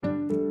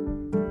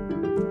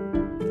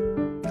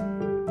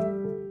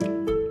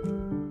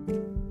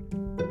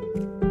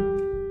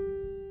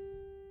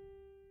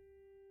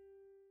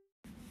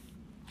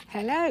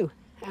Hello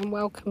and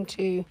welcome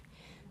to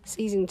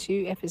Season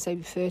 2,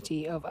 Episode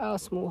 30 of Our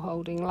Small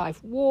Holding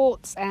Life,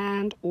 warts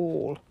and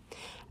all.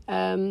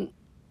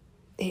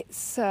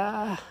 It's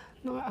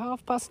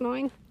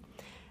 9:30,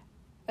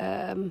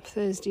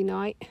 Thursday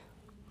night.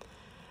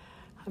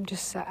 I'm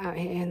just sat out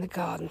here in the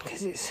garden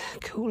because it's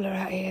cooler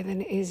out here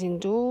than it is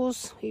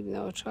indoors, even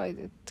though I try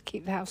to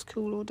keep the house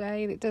cool all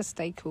day, and it does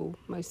stay cool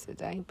most of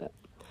the day, but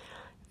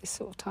this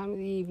sort of time of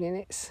the evening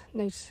it's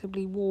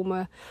noticeably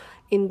warmer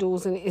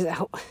indoors than it is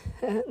out.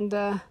 And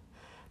the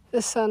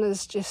sun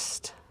is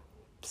just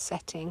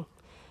setting.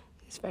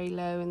 It's very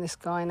low in the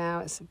sky now.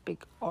 It's a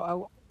big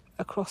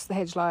across the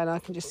hedge line I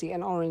can just see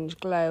an orange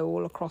glow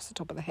all across the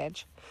top of the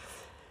hedge.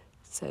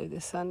 So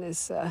the sun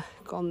has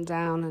gone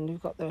down and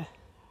we've got the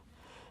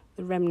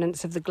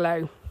remnants of the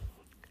glow.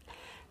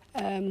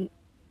 Had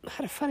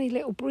a funny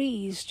little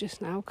breeze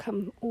just now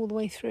come all the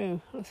way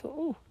through. I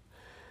thought,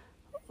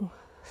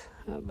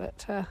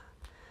 but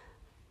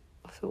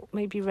I thought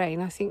maybe rain.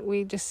 I think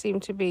we just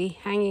seem to be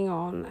hanging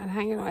on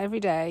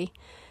every day.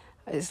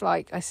 It's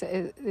like I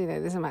said,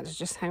 there's a matter,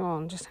 just hang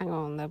on.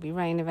 There'll be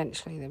rain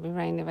eventually.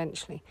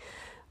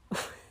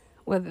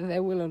 Whether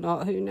there will or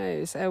not, who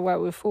knows?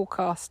 We're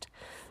forecast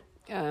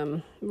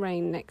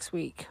rain next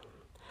week,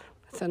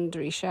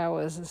 thundery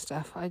showers and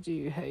stuff. I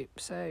do hope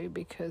so,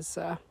 because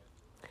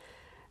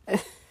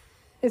this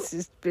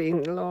has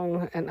been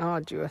long and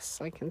arduous,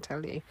 I can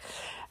tell you.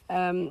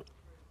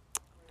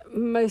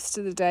 Most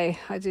of the day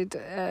I did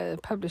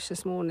publish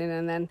this morning,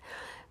 and then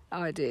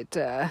I did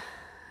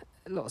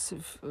lots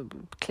of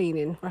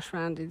cleaning, rushed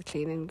around, did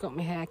cleaning, got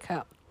my hair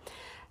cut.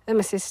 Then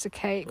my sister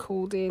Kate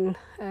called in,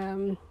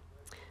 and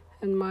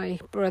my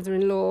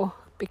brother-in-law,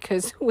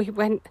 because we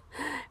went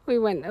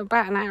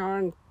about an hour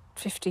and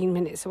 15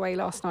 minutes away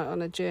last night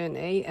on a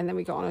journey, and then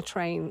we got on a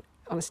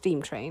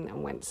steam train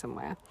and went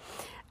somewhere.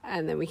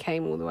 And then we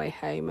came all the way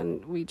home,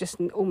 and we just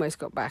almost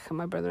got back, and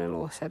my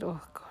brother-in-law said, "Oh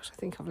gosh, I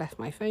think I've left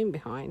my phone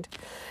behind."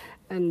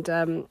 And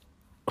there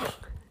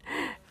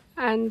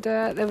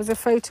was a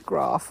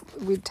photograph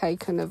we'd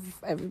taken of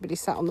everybody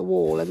sat on the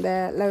wall, and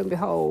there, lo and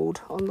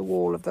behold, on the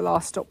wall of the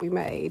last stop we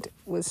made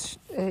was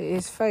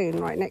his phone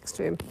right next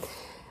to him.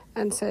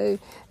 And so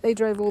they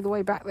drove all the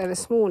way back there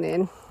this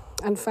morning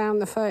and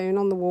found the phone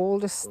on the wall,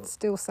 just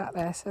still sat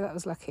there. So that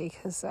was lucky,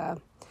 because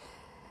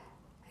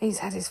he's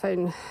had his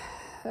phone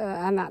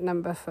and that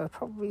number for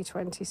probably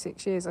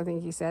 26 years, I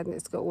think he said, and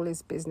it's got all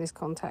his business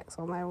contacts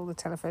on there, all the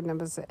telephone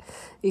numbers that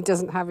he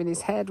doesn't have in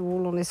his head are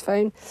all on his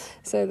phone.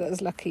 So that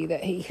was lucky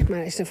that he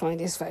managed to find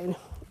his phone.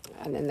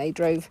 And then they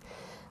drove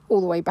all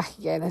the way back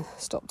again and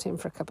stopped him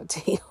for a cup of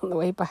tea on the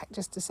way back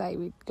just to say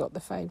we'd got the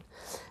phone.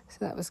 So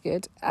that was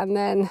good. And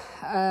then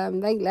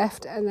they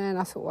left, and then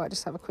I thought, well, I'll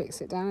just have a quick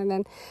sit down. And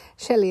then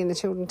Shelley and the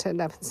children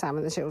turned up, and Sam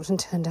and the children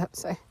turned up.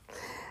 So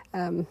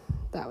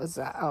that was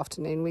that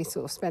afternoon. We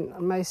sort of spent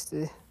most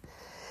of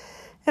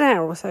an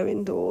hour or so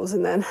indoors,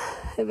 and then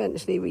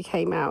eventually we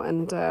came out,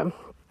 and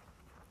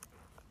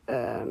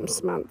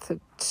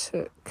Samantha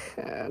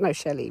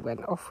Shelley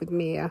went off with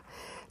Mia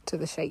to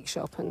the shake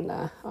shop, and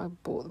I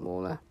bought them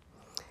all a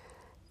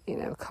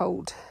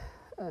cold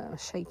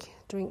shake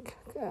drink,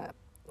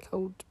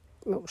 cold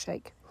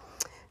milkshake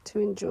to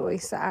enjoy.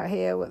 Sat out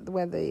here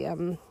where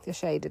the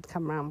shade had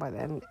come round by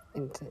then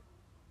into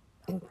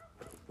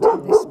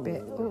this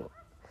bit. Oh,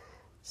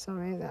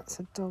 sorry, that's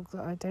a dog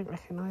that I don't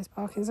recognise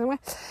barking somewhere.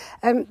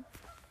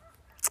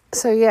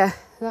 So yeah,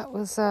 that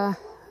was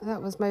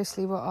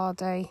mostly what our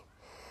day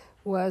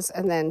was,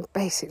 and then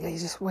basically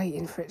just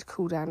waiting for it to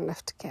cool down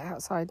enough to get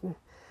outside and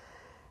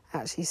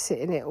actually sit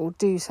in it or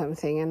do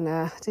something. And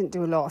didn't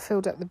do a lot. I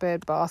filled up the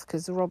bird bath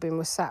because Robin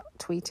was sat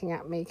tweeting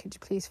at me, "Could you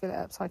please fill it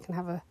up so I can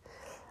have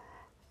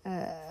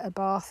a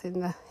bath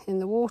in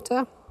the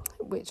water?"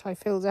 Which I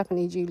filled up, and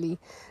he duly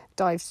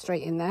dived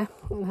straight in there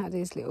and had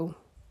his little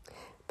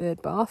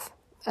bird bath.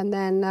 And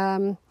then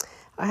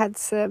I had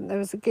there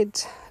was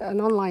an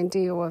online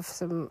deal of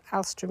some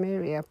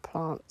Alstroemeria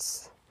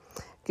plants,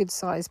 good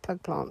sized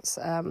plug plants.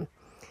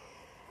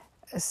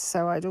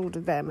 So I'd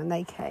ordered them, and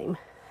they came,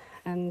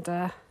 and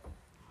I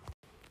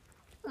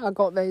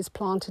got those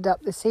planted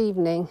up this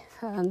evening.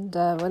 And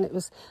when it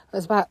was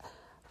about,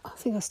 I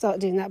think I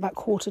started doing that about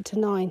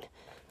 8:45,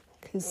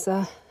 because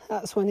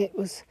that's when it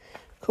was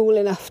cool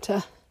enough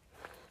to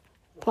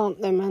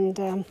plant them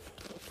and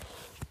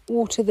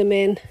water them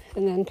in,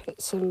 and then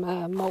put some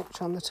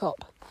mulch on the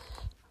top.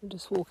 I'm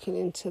just walking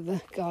into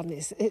the garden.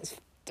 It's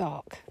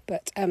dark,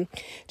 but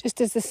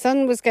just as the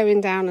sun was going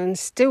down and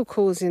still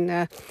causing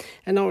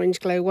an orange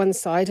glow one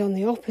side, on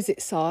the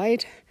opposite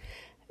side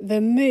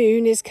the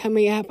moon is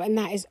coming up, and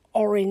that is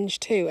orange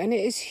too, and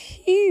it is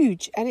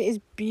huge, and it is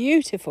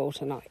beautiful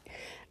tonight,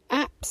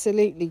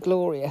 absolutely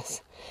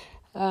glorious.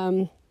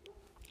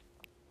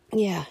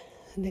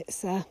 And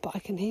it's but I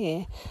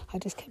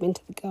just came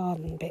into the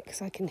garden bit because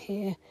I can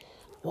hear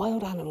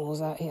wild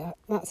animals out here.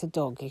 That's a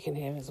dog you can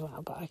hear as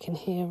well, but I can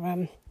hear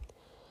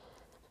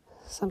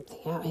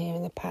something out here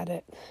in the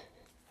paddock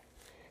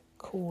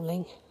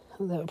calling.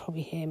 They'll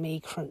probably hear me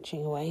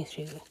crunching away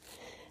through the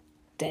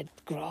dead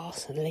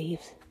grass and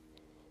leaves.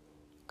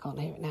 can't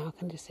hear it now. I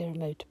can just hear a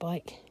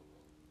motorbike.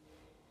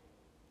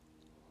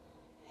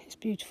 It's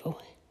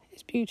beautiful.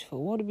 It's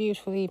beautiful. What a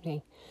beautiful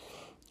evening.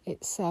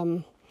 It's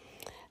I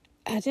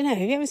don't know. Have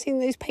you ever seen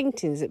those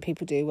paintings that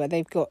people do where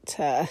they've got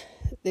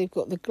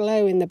the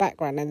glow in the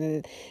background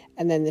and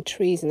then the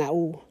trees and that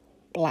all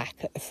black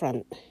at the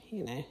front,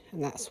 you know?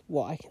 And that's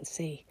what I can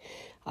see.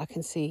 I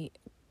can see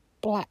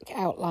black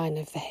outline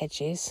of the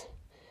hedges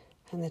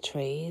and the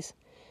trees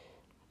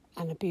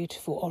and a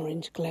beautiful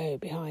orange glow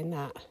behind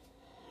that,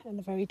 and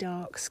a very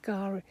dark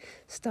starry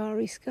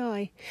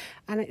sky.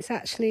 And it's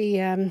actually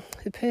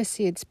the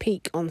Perseids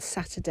peak on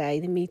Saturday,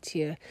 the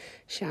meteor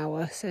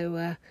shower,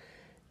 so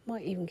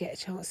might even get a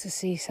chance to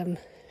see some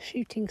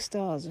shooting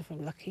stars if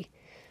I'm lucky.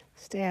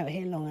 Stay out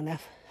here long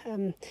enough.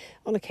 On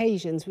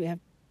occasions we have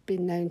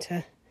been known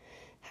to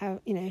have,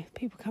 you know,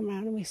 people come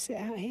around and we sit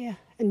out here,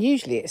 and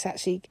usually it's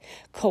actually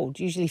cold,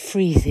 usually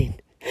freezing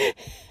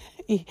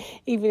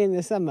even in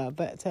the summer,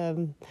 but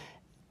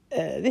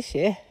this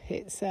year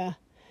it's going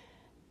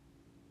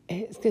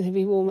to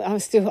be warm. I'm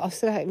still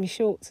out in my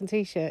shorts and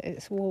t-shirt.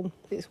 It's warm.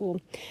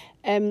 What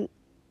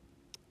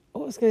I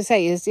was going to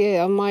say is,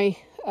 on my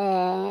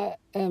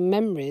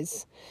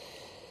memories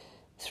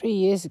 3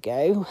 years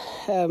ago,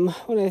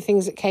 one of the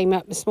things that came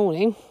up this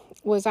morning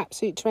was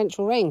absolute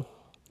torrential rain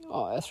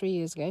 3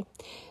 years ago.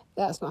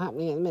 That's not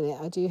happening at the minute.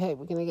 I do hope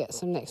we're going to get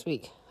some next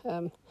week.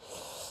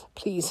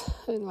 Please.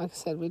 And like I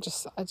said,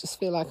 I just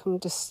feel like I'm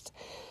just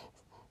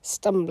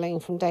stumbling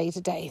from day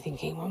to day,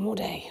 thinking one more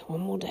day,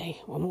 and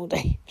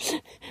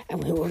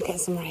we will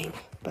get some rain.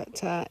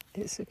 But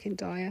it's looking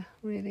dire,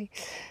 really.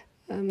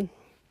 Not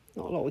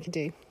a lot we can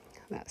do.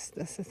 That's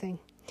the thing.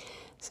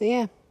 So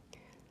yeah,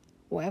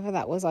 whatever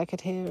that was I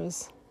could hear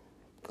is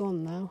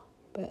gone now.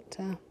 But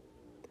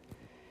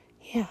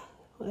yeah,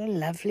 what a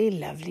lovely,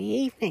 lovely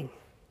evening.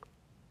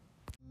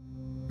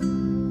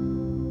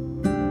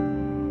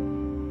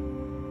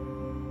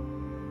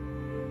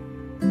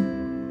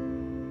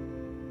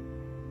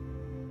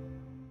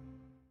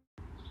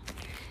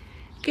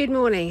 Good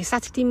morning,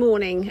 Saturday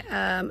morning,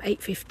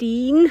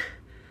 8:15.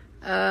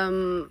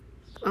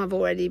 I've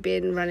already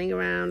been running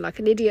around like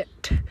an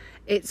idiot.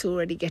 It's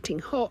already getting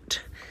hot.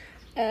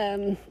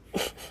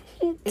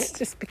 It's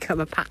just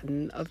become a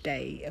pattern of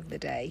the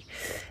day,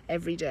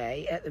 every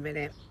day at the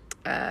minute.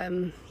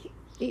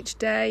 Each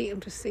day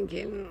I'm just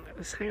thinking,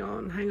 just hang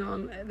on,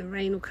 the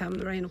rain will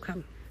come.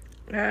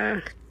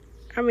 I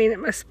mean, it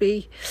must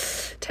be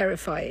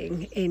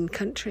terrifying in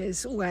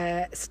countries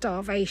where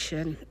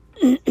starvation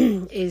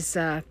is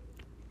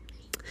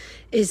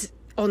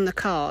on the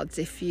cards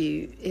if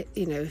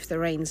if the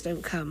rains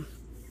don't come,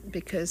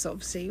 because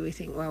obviously we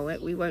think, well,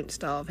 we won't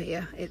starve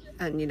here,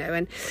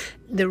 and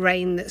the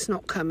rain that's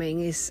not coming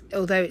is,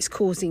 although it's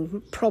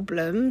causing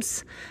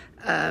problems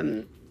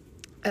at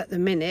the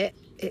minute,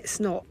 it's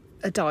not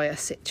a dire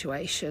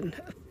situation.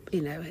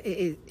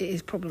 It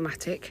is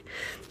problematic,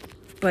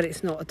 but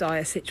it's not a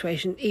dire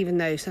situation, even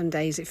though some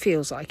days it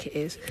feels like it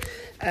is.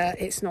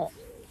 It's not,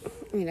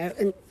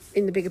 and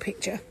in the bigger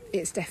picture,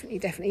 it's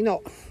definitely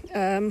not.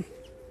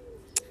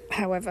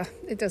 However,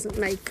 it doesn't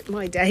make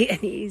my day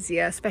any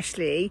easier,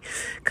 especially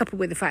coupled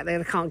with the fact that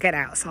I can't get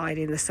outside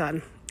in the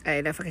sun.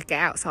 If I could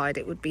get outside,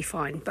 it would be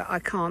fine, but I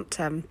can't.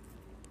 I'm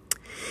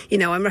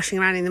rushing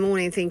around in the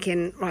morning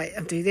thinking, right,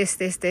 I'll do this,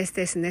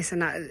 and this,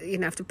 and that. I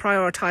have to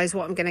prioritise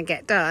what I'm going to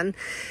get done,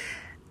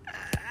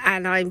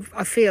 and I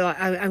feel like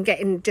I'm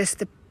getting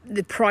just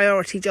the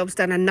priority jobs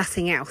done and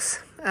nothing else.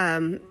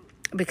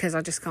 Because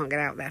I just can't get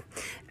out there.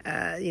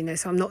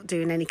 So I'm not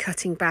doing any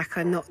cutting back.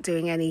 I'm not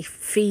doing any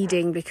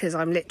feeding, because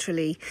I'm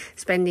literally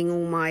spending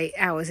all my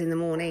hours in the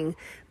morning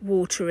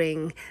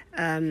watering,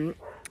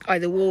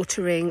 either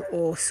watering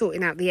or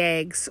sorting out the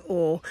eggs,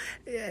 or,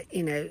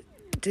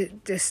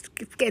 just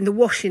getting the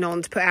washing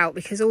on to put out,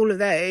 because all of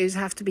those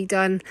have to be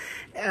done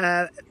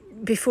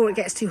before it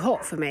gets too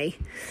hot for me.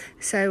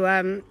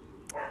 So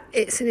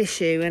it's an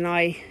issue, and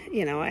I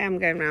am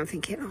going around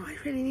thinking, I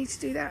really need to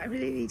do that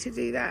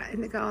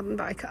in the garden,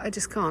 but I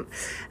just can't.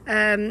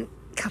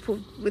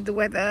 Coupled with the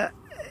weather,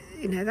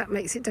 that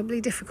makes it doubly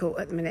difficult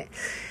at the minute.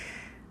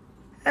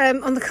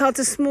 On the cards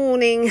this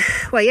morning,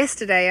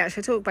 yesterday,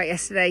 actually, I talked about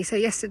yesterday. So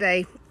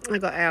yesterday I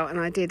got out and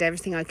I did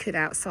everything I could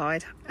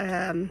outside.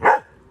 And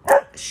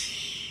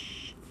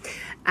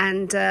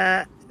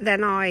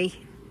then I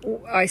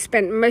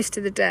spent most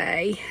of the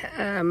day,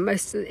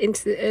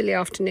 into the early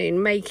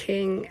afternoon,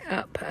 making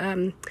up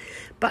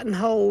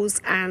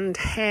buttonholes and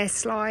hair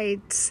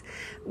slides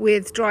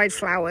with dried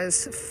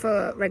flowers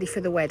ready for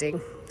the wedding.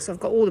 So I've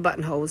got all the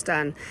buttonholes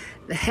done.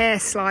 The hair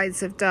slides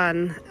have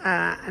done,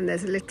 and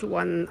there's a little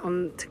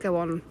one to go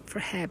on for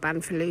a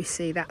hairband for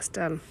Lucy. That's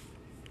done.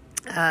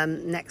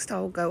 Next,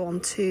 I'll go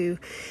on to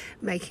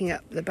making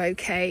up the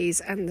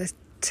bouquets and the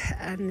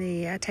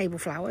table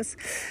flowers.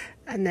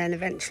 And then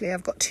eventually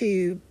I've got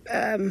two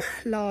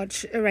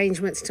large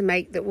arrangements to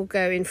make that will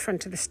go in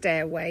front of the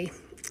stairway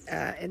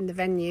in the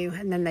venue,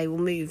 and then they will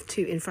move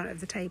to in front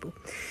of the table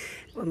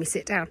when we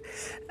sit down.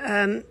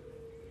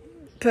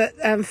 But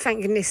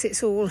thank goodness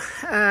it's all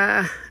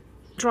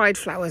dried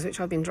flowers, which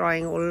I've been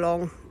drying all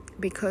along.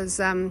 because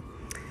I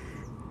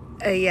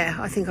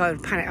think I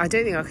would panic. I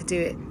don't think I could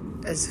do it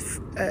as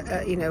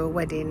a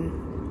wedding,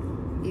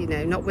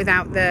 not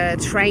without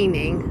the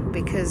training,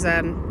 because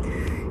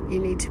you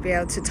need to be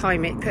able to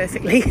time it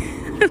perfectly.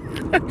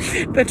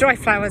 The dry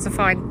flowers are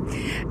fine,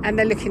 and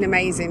they're looking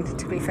amazing,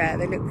 to be fair.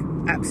 They look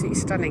absolutely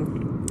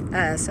stunning,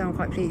 so I'm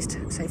quite pleased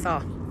so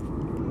far.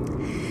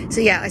 So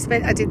yeah,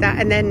 I did that,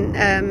 and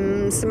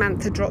then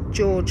Samantha dropped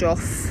George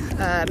off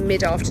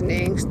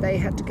mid-afternoon. So they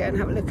had to go and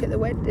have a look at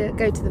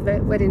go to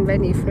the wedding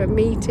venue for a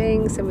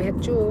meeting. So we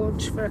had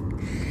George for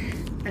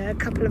a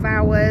couple of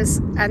hours,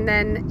 and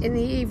then in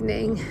the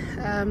evening,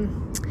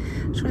 I'm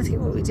trying to think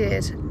what we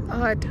did.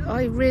 I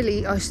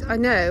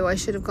know I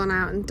should have gone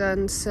out and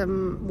done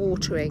some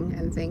watering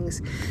and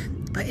things,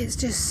 but it's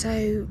just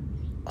so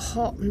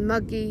hot and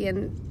muggy,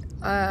 and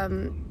I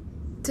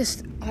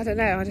don't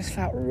know, I just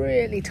felt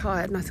really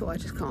tired, and I thought I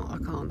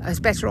can't. It's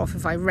better off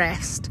if I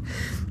rest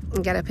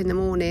and get up in the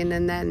morning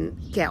and then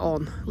get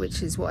on,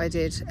 which is what I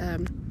did.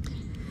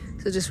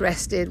 So just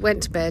rested,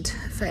 went to bed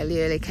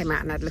fairly early, came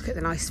out and had a look at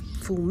the nice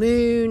full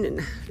moon,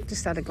 and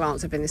just had a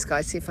glance up in the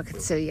sky to see if I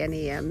could see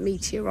any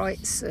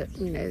meteorites,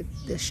 the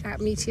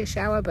meteor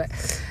shower, but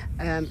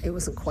it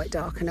wasn't quite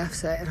dark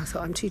enough, and I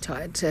thought I'm too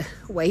tired to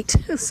wait,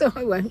 so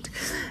I won't.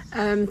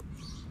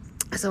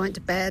 So I went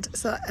to bed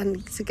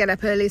and to get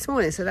up early this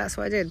morning, so that's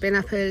what I did. Been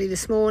up early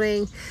this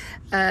morning,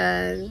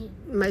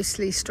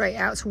 mostly straight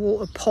out to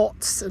water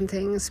pots and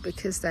things,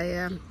 because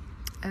they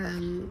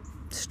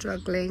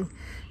struggling.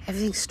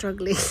 Everything's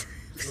struggling.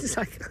 It's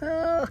like,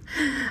 I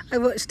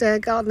watched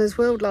Gardener's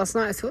World last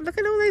night. I thought, look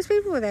at all those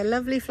people with their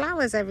lovely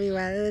flowers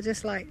everywhere. They're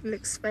just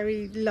looks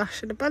very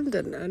lush and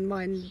abundant, and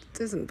mine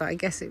doesn't, but I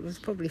guess it was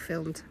probably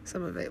filmed.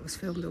 Some of it was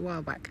filmed a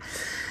while back.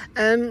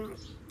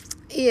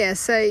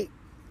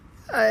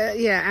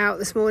 Out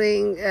this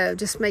morning,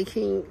 just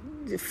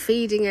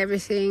feeding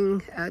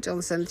everything.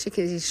 Johnson, the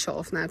chickens, he's shot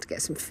off now to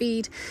get some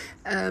feed.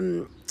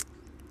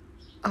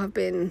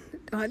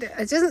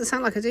 It doesn't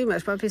sound like I do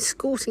much, but I've been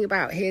scorting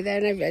about here, there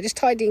and everywhere, just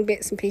tidying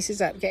bits and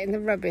pieces up, getting the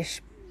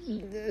rubbish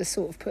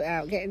sort of put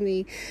out, getting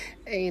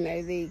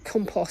the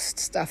compost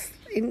stuff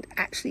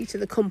actually to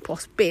the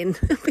compost bin,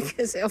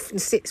 because it often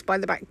sits by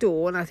the back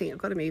door, and I think I've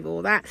got to move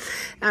all that.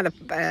 I had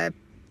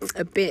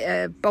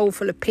a bowl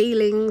full of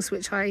peelings,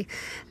 which I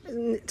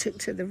took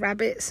to the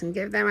rabbits and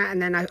gave them out,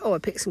 and then I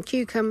picked some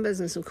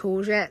cucumbers and some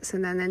courgettes,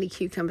 and then any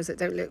cucumbers that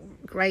don't look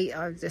great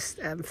I've just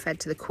fed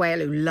to the quail,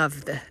 who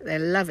they're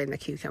loving the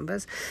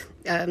cucumbers.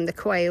 The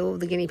quail,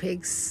 the guinea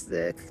pigs,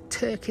 the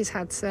turkeys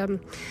had some,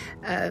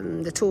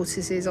 the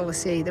tortoises,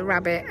 obviously the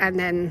rabbit, and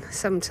then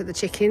some to the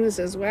chickens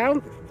as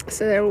well,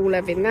 so they're all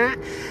loving that.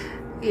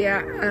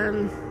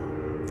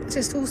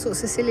 Just all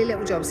sorts of silly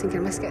little jobs, thinking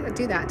I must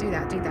do that,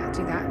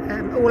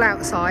 all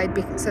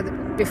outside, so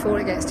that before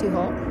it gets too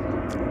hot,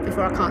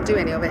 before I can't do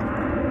any of it.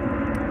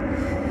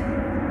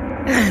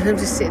 And I'm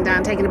just sitting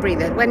down taking a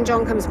breather. When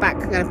John comes back,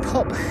 I'm going to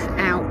pop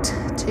out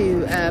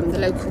to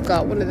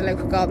one of the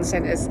local garden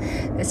centres.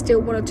 There's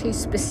still one or two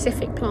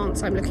specific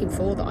plants I'm looking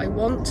for that I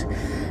want,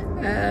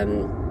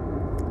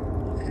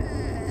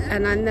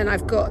 and then I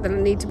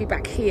need to be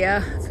back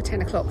here for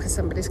 10 o'clock because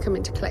somebody's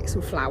coming to collect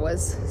some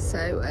flowers.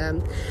 So,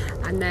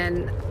 and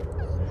then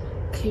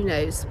who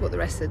knows what the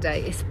rest of the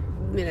day is.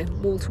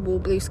 Wall-to-wall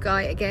blue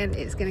sky again.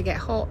 It's going to get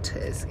hot.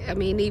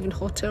 Even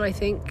hotter, I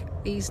think,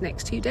 these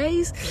next 2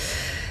 days.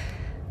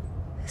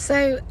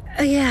 So,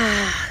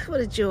 what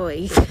a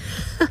joy.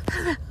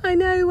 I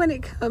know when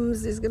it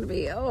comes, there's going to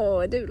be,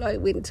 I don't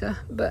like winter,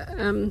 but,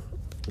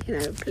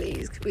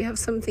 please, could we have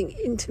something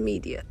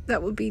intermediate?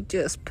 That would be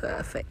just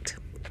perfect.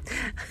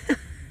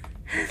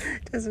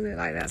 Doesn't look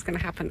like that's going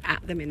to happen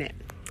at the minute.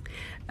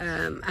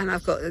 And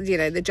I've got,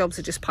 the jobs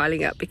are just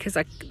piling up because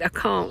I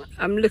can't,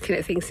 I'm looking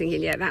at things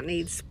thinking, that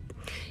needs,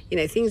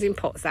 things in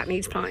pots, that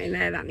needs planting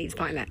there, that needs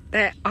planting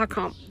there. I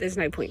can't, there's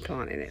no point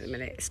planting it at the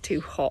minute. It's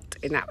too hot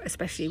in that,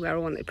 especially where I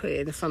want to put it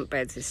in the front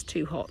beds, it's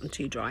too hot and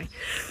too dry.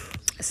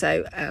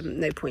 So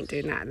no point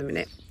doing that at the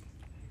minute.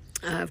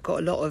 I've got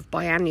a lot of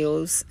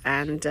biennials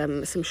and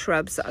some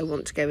shrubs that I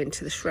want to go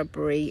into the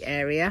shrubbery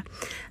area.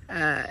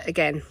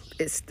 Again,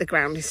 the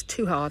ground is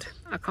too hard.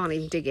 I can't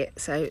even dig it,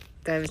 so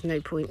there is no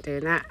point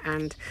doing that.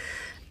 And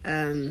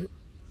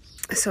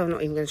so I'm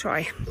not even going to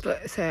try.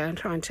 So I'm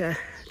trying to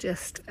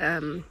just,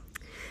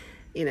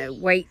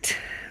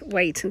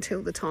 wait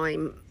until the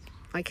time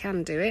I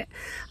can do it.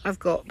 I've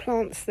got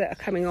plants that are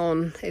coming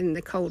on in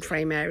the cold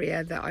frame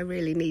area that I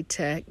really need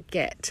to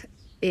get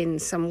in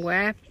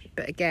somewhere.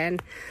 But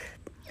again,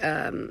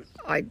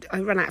 I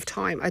run out of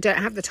time. I don't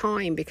have the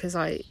time because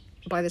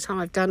by the time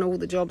I've done all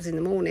the jobs in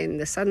the morning,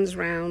 the sun's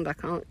round, I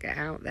can't get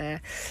out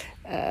there.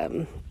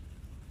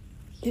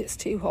 It's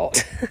too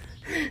hot,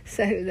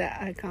 so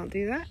that I can't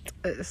do that.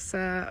 It's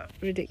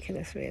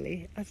ridiculous,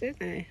 really. I don't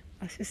know.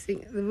 I just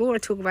think the more I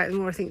talk about it, the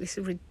more I think this is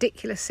a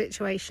ridiculous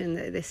situation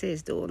that this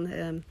is,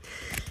 Dawn.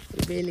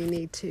 We really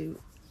need to.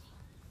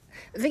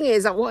 The thing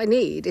is that what I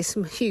need is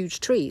some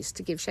huge trees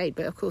to give shade,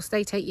 but of course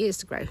they take years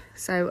to grow.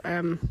 So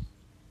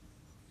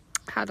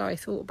had I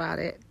thought about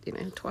it,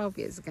 12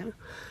 years ago,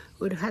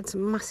 would have had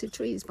some massive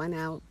trees by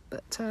now,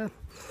 but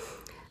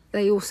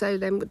they also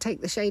then would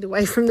take the shade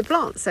away from the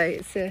plants, so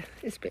it's a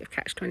bit of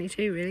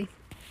catch-22 really.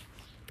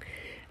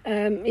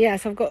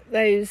 So I've got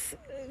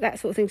that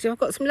sort of thing. So I've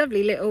got some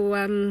lovely little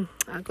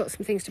I've got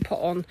some things to put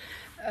on.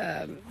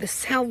 The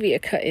salvia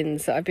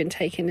cuttings that I've been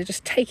taking are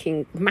just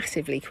taking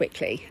massively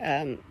quickly.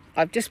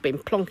 I've just been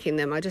plonking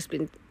them. I've just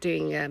been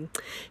doing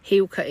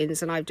heel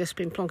cuttings, and I've just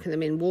been plonking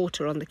them in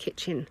water on the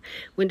kitchen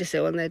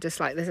windowsill, and they're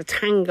just like, there's a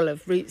tangle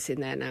of roots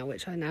in there now,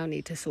 which I now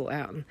need to sort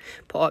out and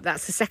put up.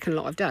 That's the second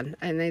lot I've done,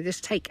 and they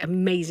just take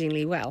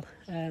amazingly well.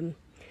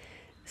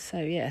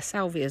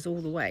 Salvias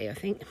all the way, I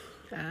think,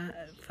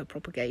 for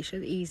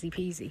propagation, easy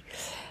peasy.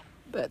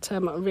 But I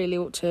really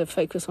ought to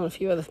focus on a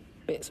few other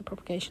bits of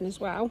propagation as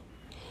well.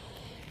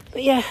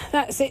 But yeah,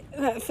 that's it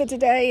for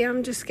today.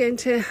 I'm just going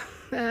to...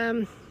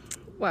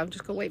 I'm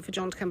just going to wait for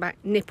John to come back,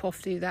 nip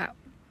off, do that,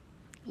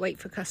 wait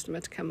for a customer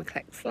to come and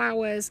collect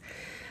flowers,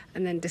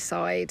 and then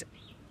decide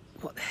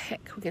what the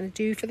heck we're going to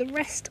do for the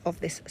rest of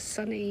this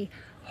sunny,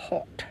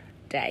 hot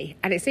day.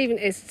 And it's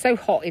so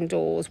hot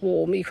indoors,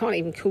 warm, you can't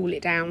even cool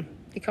it down.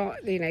 You can't,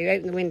 you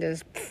open the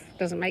windows,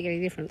 doesn't make any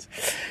difference.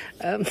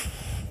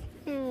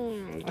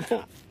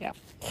 Yeah,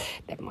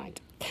 never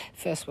mind.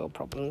 First world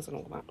problems and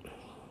all that.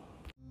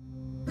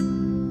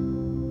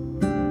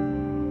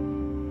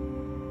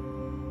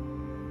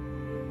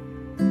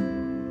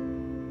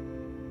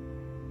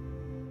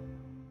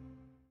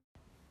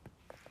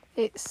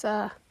 It's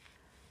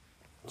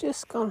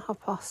just gone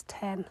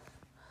 10:30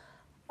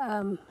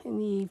 in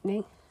the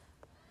evening,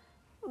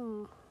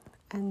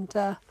 and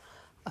I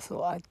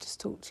thought I'd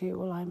just talk to you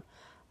while I'm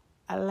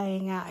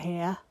laying out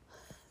here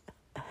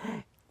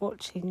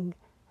watching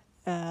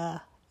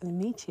the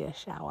meteor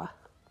shower.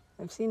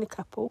 I've seen a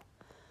couple.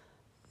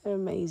 They're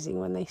amazing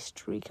when they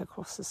streak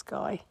across the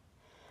sky.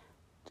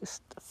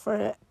 Just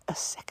for a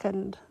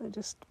second, they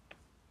just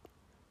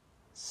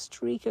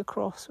streak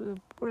across with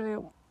a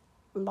brilliant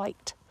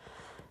light.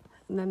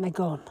 And then they're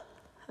gone.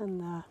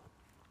 And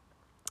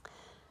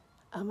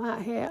I'm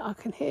out here. I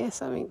can hear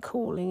something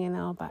calling in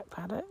our back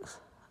paddocks.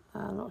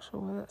 I'm not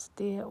sure whether it's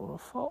deer or a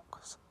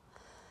fox.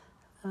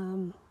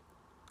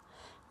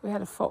 We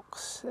had a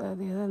fox the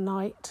other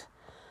night.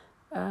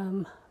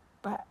 Must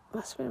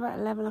have been about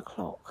 11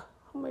 o'clock,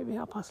 or maybe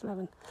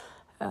 11:30.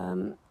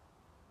 And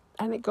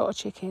it got a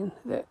chicken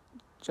that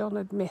John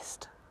had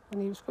missed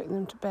when he was putting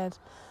them to bed.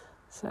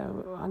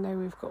 So I know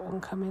we've got one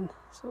coming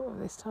sort of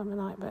this time of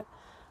night, but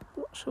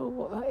I'm not sure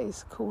what that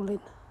is calling.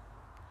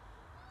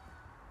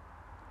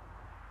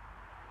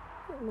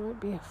 It might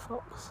be a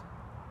fox.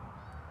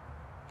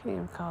 You can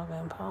hear a car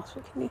going past,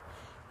 but can you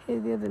hear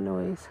the other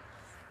noise?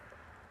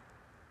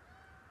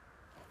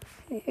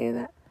 Can you hear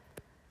that?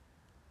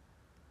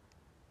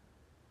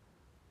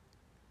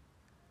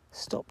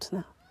 Stopped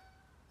now.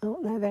 Oh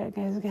no, there it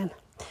goes again.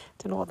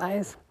 Don't know what that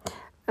is.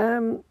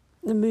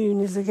 The moon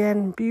is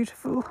again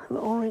beautiful and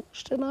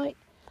orange tonight.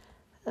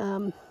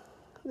 The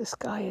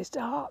sky is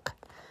dark.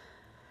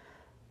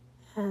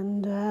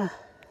 And the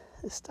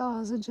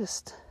stars are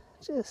just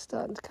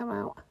starting to come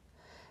out.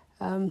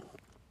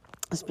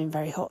 It's been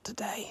very hot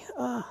today.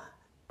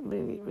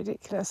 Really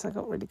ridiculous. I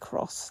got really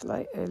cross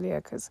earlier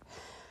because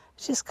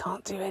I just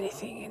can't do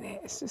anything in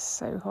it. It's just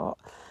so hot.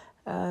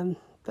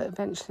 But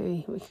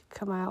eventually we could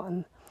come out,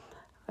 and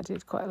I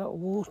did quite a lot of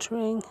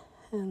watering,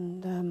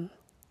 and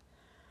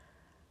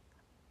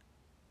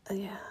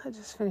I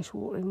just finished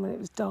watering when it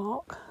was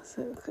dark.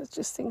 So because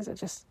just things are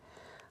just.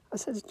 I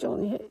said to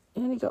John, you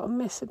only got to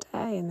miss a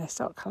day and they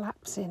start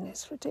collapsing.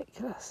 It's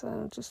ridiculous.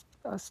 And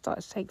I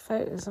started to take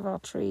photos of our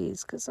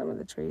trees, because some of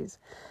the trees,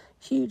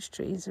 huge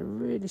trees, are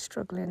really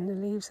struggling. The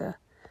leaves are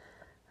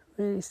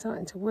really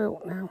starting to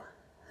wilt now.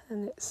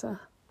 And it's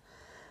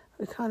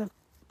we're kind of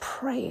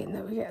praying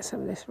that we get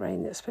some of this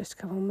rain that's supposed to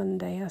come on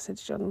Monday. I said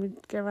to John,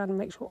 we'd go around and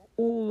make sure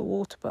all the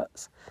water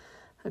butts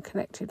are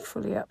connected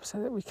fully up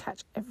so that we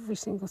catch every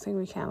single thing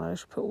we can. I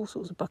should put all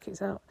sorts of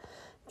buckets out,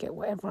 get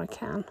whatever I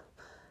can.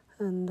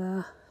 And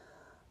I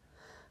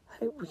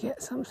hope we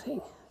get something,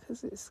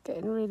 because it's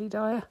getting really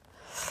dire.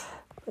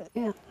 But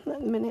yeah, at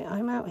the minute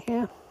I'm out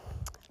here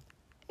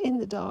in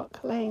the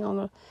dark, laying on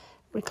a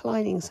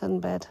reclining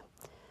sunbed,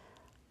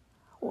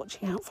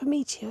 watching out for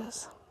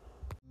meteors.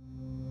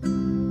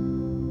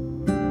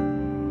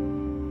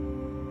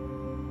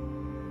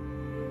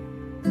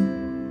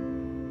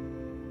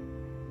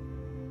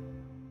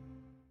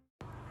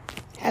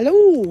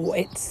 Hello,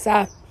 it's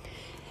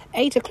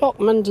 8 o'clock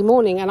Monday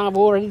morning, and I've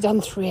already done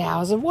 3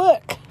 hours of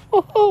work.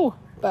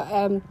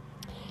 But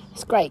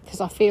it's great because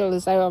I feel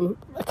as though I'm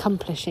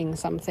accomplishing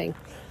something.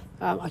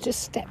 I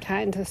just stepped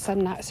out into the sun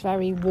now. It's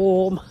very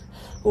warm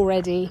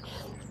already.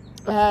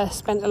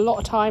 Spent a lot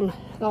of time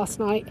last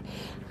night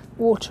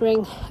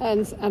watering,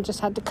 and I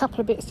just had a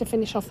couple of bits to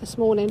finish off this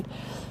morning.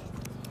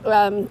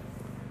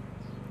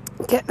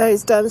 Get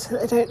those done so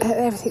that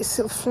everything's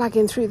sort of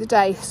flagging through the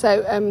day.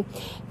 So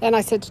then I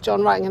said to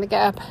John, right, I'm going to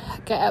get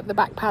up the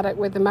back paddock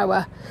with the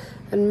mower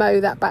and mow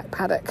that back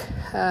paddock,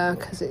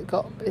 because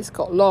it's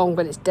got long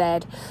but it's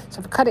dead. So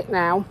I've cut it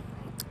now,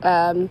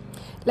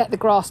 let the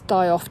grass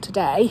die off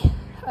today.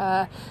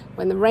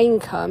 When the rain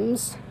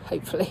comes,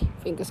 hopefully,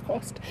 fingers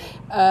crossed,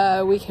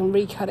 we can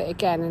recut it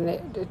again, and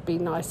it'd be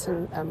nice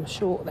and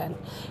short then.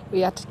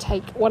 We had to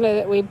take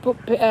we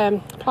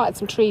planted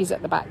some trees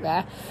at the back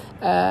there,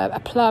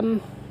 a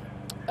plum,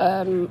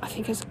 I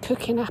think it's a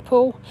cooking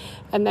apple,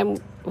 and then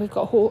we've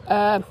got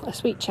a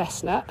sweet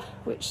chestnut,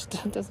 which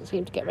doesn't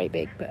seem to get very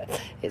big,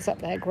 but it's up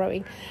there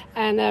growing.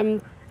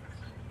 And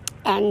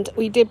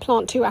we did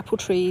plant 2 apple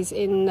trees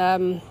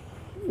in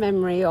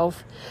memory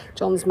of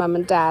John's mum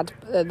and dad.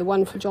 The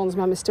one for John's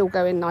mum is still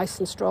going nice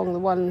and strong. The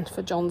one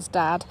for John's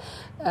dad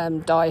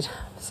died.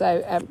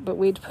 So, but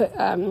we'd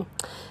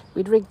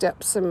rigged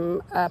up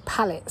some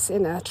pallets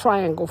in a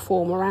triangle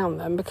form around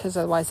them, because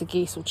otherwise the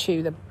geese will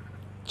chew the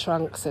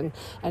trunks and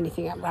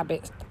anything at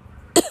rabbits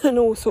and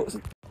all sorts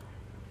of...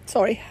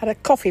 Sorry, had a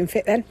coughing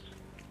fit then.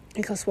 I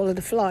think I swallowed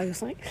a fly or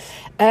something.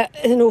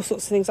 And all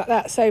sorts of things like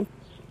that. So,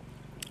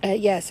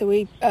 so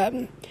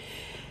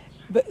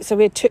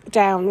we took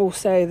down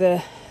also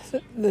the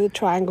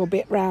triangle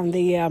bit round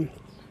the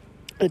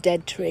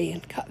dead tree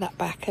and cut that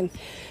back, and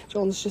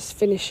John's just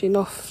finishing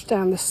off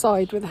down the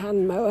side with a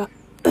hand mower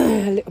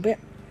a little bit,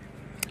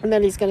 and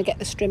then he's going to get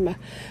the strimmer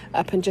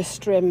up and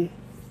just trim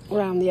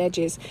around the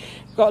edges.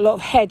 We've got a lot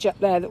of hedge up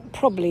there that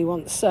probably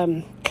wants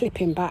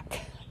clipping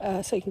back,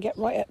 so you can get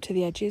right up to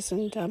the edges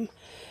and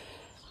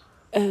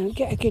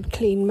get a good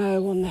clean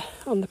mow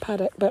on the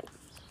paddock. But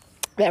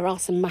there are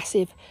some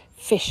massive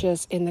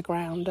fissures in the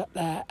ground up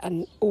there,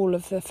 and all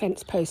of the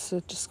fence posts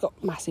have just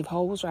got massive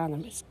holes around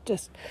them.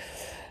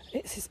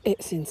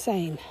 It's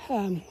insane,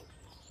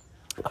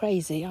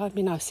 crazy. I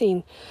mean, I've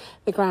seen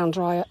the ground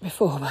dry up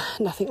before, but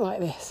nothing like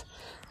this.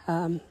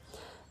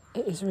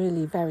 It is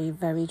really very,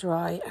 very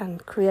dry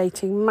and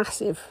creating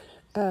massive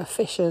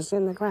fissures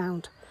in the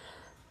ground,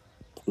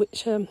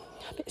 which a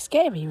bit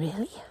scary,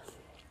 really.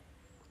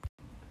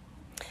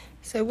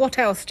 So what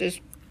else does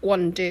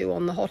one do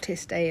on the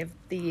hottest day of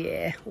the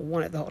year, or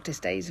one of the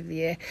hottest days of the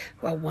year?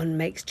 Well, one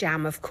makes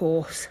jam, of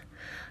course,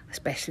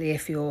 especially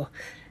if you're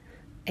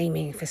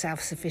aiming for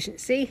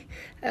self-sufficiency,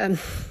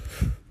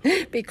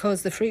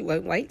 because the fruit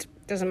won't wait,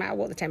 doesn't matter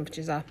what the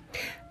temperatures are.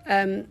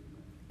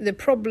 The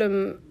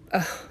problem,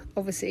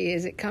 obviously,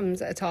 is it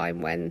comes at a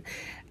time when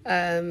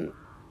we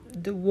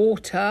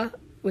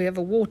have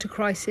a water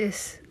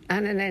crisis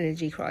and an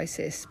energy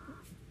crisis.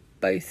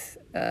 Both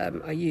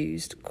are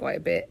used quite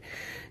a bit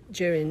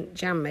during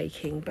jam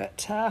making,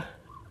 but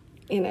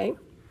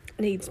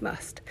needs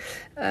must.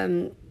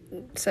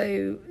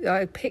 So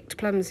I picked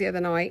plums the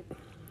other night,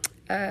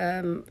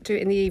 do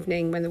it in the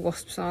evening when the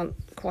wasps aren't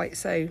quite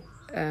so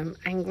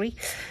angry,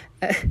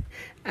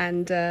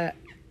 and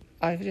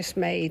I've just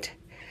made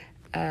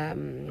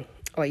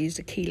I used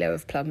a kilo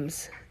of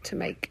plums to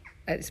make,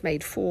 it's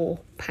made 4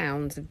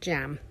 pounds of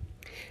jam.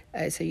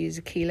 So use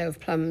a kilo of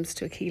plums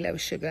to a kilo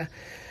of sugar.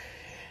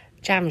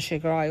 Jam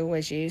sugar I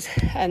always use,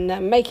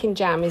 and making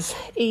jam is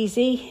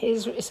easy.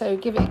 So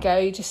give it a go.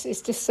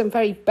 It's just some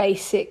very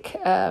basic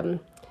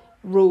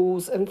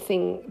rules and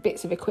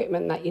bits of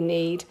equipment that you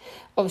need.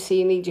 Obviously,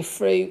 you need your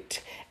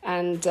fruit,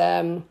 and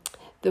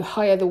the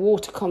higher the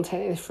water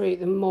content in the fruit,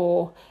 the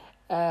more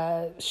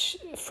the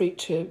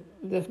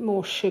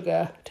more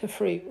sugar to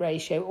fruit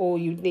ratio, or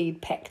you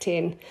need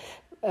pectin.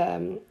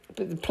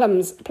 But the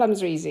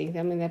plums are easy.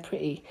 I mean, they're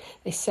pretty.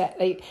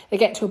 They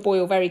get to a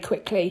boil very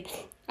quickly,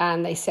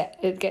 and they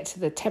get to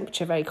the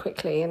temperature very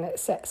quickly, and it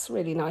sets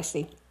really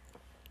nicely.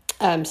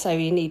 So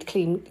you need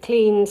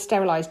clean,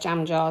 sterilised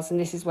jam jars, and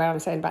this is where I'm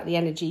saying about the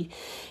energy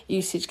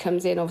usage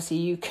comes in. Obviously,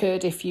 you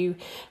could, if you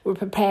were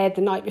prepared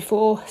the night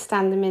before,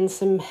 stand them in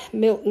some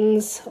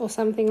Miltons or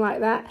something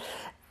like that,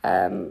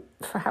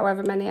 for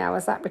however many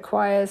hours that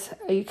requires.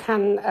 You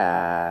can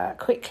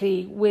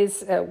quickly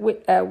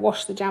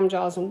wash the jam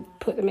jars and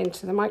put them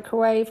into the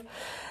microwave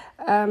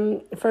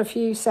for a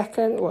few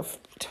seconds, or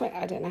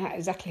I don't know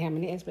exactly how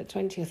many it is, but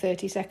 20 or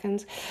 30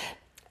 seconds,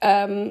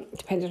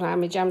 depending on how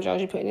many jam jars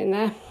you're putting in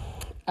there.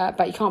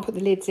 But you can't put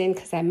the lids in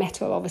because they're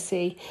metal,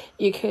 obviously.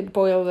 You could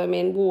boil them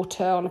in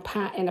water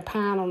in a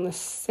pan on the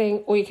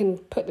sink, or you can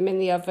put them in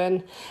the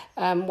oven.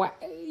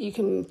 You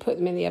can put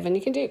them in the oven.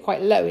 You can do it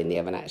quite low in the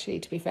oven, actually,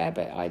 to be fair,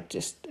 but I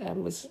just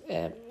was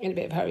in a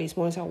bit of a hurry this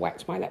morning, so I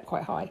whacked mine up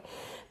quite high.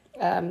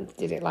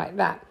 Did it like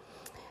that.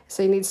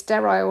 So you need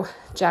sterile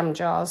jam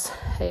jars.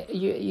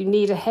 You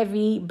need a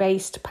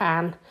heavy-based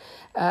pan.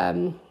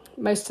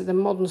 Most of the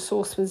modern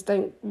saucepans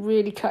don't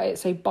really cut it,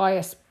 so buy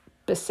a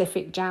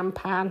specific jam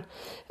pan.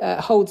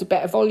 Holds a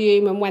better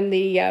volume, and when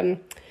the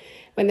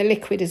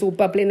liquid is all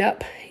bubbling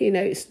up,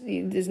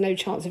 there's no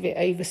chance of it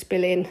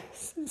overspilling.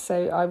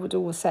 So I would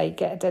always say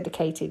get a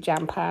dedicated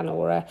jam pan,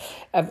 or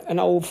an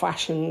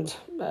old-fashioned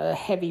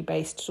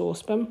heavy-based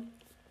saucepan.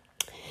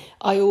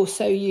 I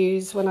also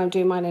use, when I'm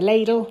doing mine, a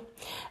ladle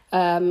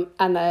and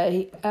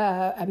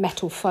a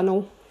metal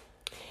funnel,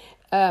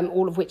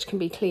 all of which can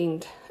be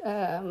cleaned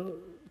to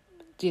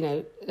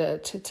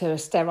a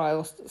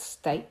sterile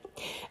state.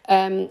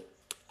 And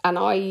and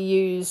I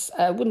use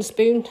a wooden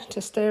spoon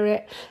to stir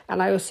it,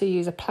 and I also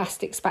use a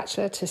plastic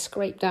spatula to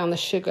scrape down the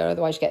sugar,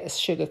 otherwise you get this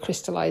sugar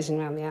crystallising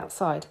around the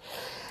outside.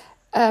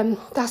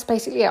 That's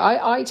basically it.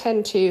 I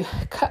tend to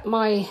cut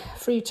my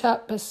fruit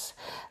up as,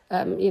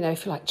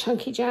 if you like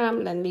chunky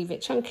jam, then leave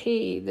it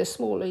chunky. The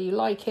smaller you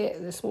like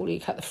it, the smaller you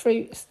cut the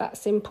fruit. It's that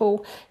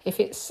simple. If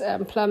it's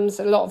plums,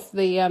 a lot of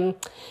the,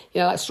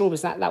 like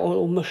strawberries, that will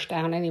all mush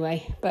down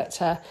anyway. But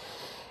so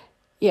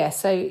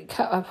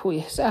cut up all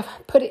your stuff.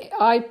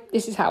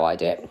 This is how I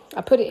do it.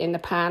 I put it in the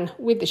pan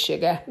with the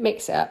sugar,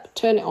 mix it up,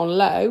 turn it on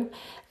low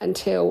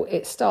until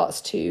it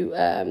starts to,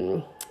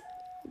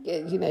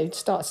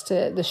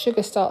 the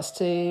sugar starts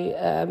to,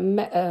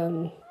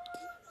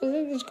 what do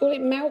you call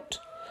it, melt?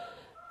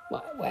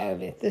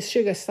 Whatever, the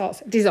sugar starts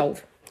to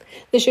dissolve.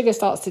 The sugar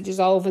starts to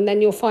dissolve, and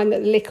then you'll find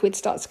that the liquid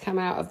starts to come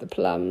out of the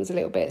plums a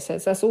little bit. So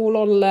that's all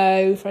on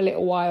low for a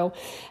little while.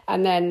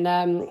 And then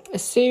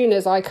as soon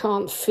as I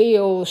can't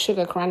feel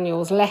sugar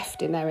granules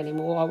left in there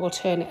anymore, I will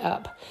turn it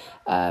up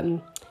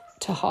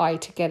to high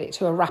to get it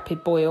to a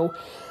rapid boil.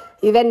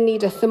 You then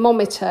need a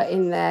thermometer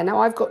in there.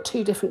 Now, I've got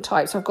two different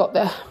types. I've got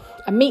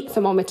a meat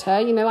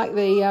thermometer, like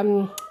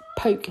the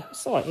poke.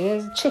 Sorry,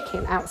 there's a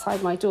chicken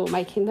outside my door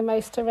making the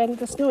most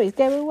horrendous noise.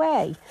 Go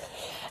away.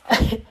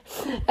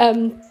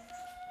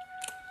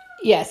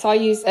 Yes, I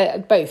use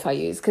both. I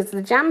use because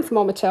the jam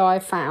thermometer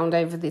I've found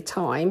over the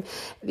time,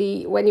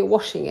 when you're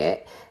washing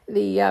it,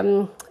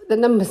 the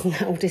numbers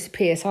now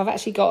disappear. So I've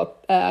actually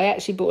I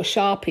actually bought a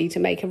Sharpie to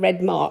make a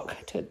red mark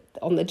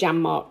on the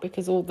jam mark,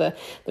 because all the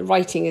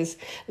writing has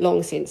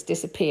long since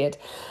disappeared.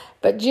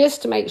 But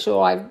just to make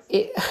sure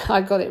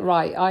I got it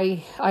right,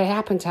 I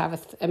happen to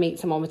have a meat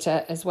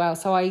thermometer as well,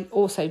 so I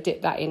also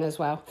dip that in as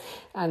well.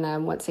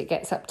 And once it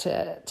gets up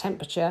to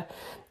temperature,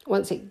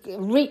 once it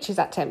reaches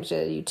that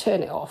temperature, you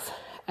turn it off,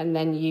 and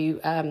then you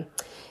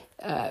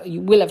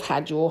will have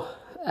had your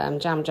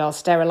jam jar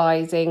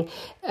sterilising.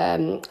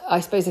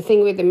 I suppose the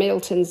thing with the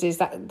Middletons is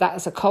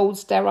that's a cold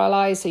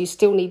sterilise, so you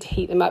still need to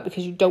heat them up,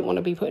 because you don't want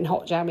to be putting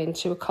hot jam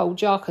into a cold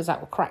jar, because that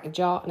will crack the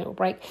jar and it will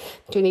break.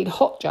 So you need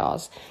hot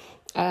jars.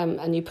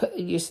 And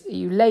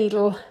you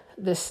ladle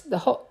the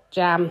hot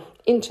jam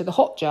into the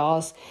hot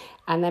jars,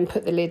 and then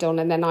put the lid on,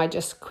 and then I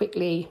just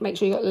quickly make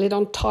sure you got the lid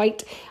on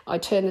tight. I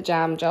turn the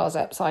jam jars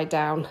upside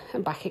down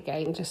and back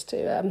again, just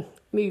to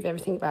move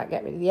everything back,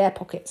 get rid of the air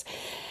pockets.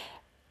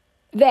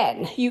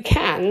 Then you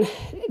can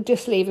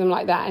just leave them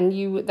like that, and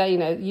you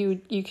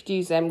could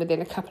use them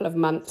within a couple of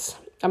months.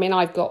 I mean,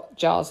 I've got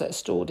jars that are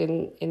stored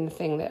in the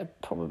thing that are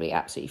probably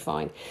absolutely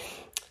fine,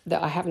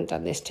 that I haven't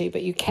done this to,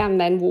 but you can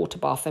then water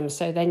bath them.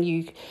 So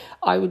then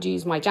I would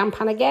use my jam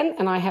pan again,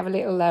 and I have a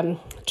little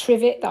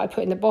trivet that I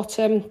put in the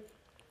bottom,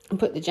 and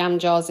put the jam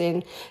jars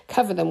in,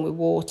 cover them with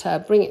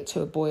water, bring it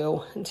to a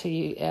boil until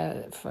you,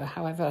 for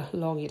however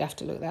long, you'd have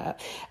to look that up,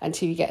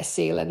 until you get a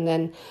seal, and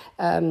then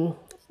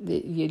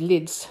your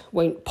lids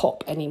won't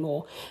pop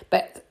anymore.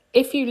 But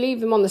if you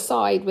leave them on the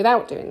side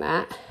without doing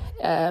that,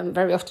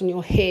 very often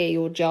you'll hear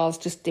your jars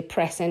just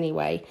depress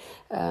anyway.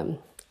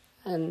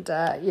 And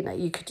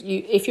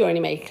if you only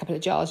make a couple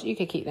of jars, you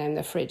could keep them in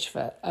the fridge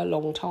for a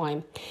long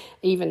time.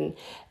 Even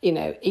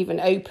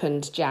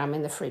opened jam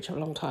in the fridge for a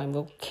long time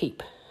will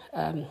keep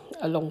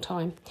a long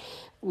time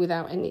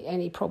without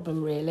any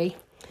problem, really.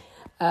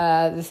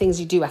 The things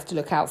you do have to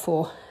look out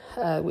for,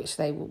 which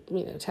they will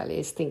tell you,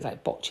 is things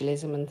like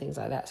botulism and things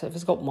like that. So if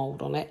it's got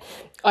mould on it,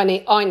 I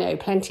know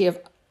plenty of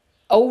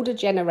older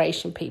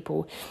generation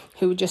people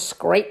who would just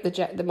scrape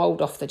the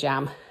mould off the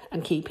jam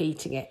and keep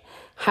eating it.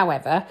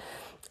 However,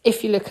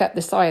 if you look at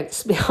the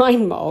science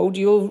behind mould,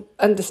 you'll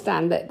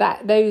understand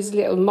that those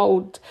little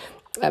mould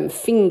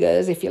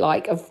fingers, if you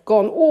like, have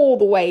gone all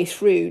the way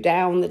through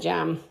down the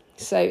jam.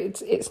 So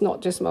it's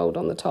not just mould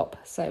on the top.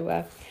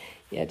 So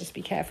just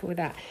be careful with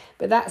that.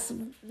 But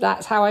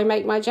that's how I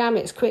make my jam.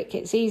 It's quick,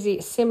 it's easy,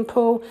 it's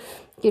simple.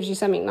 Gives you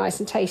something nice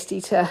and tasty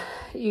to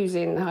use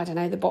in,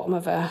 the bottom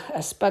of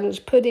a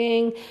sponge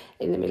pudding,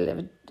 in the middle of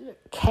a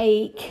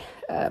cake,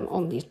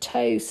 on your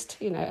toast,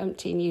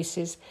 umpteen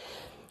uses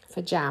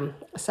for jam.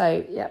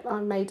 So I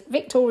made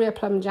Victoria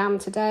plum jam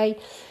today,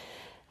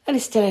 and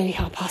it's still only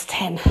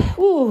 10:30.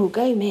 Ooh,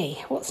 go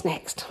me. What's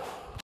next?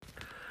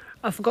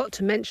 I forgot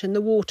to mention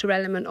the water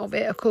element of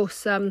it, of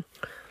course.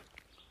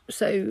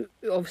 So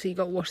obviously you've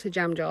got to wash the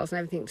jam jars and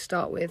everything to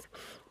start with,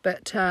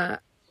 but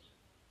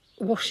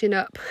washing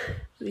up,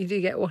 you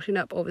do get washing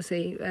up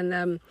obviously,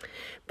 and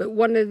but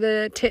one of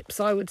the tips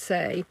I would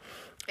say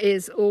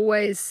is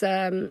always,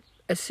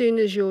 as soon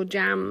as your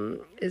jam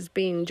is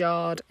being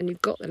jarred and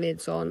you've got the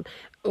lids on,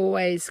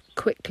 always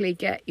quickly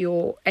get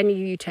any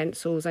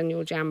utensils and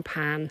your jam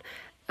pan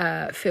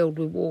filled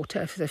with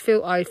water.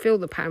 So I fill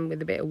the pan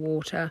with a bit of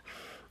water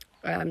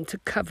to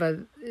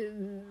cover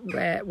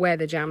where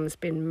the jam's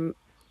been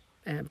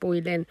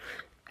boiling,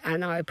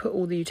 and I put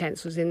all the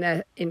utensils in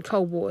there in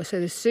cold water. So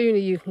the sooner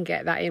you can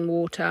get that in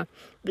water,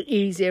 the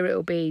easier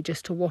it'll be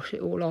just to wash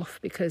it all off,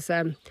 because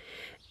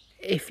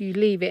if you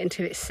leave it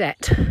until it's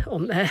set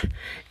on there,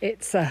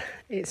 it's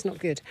not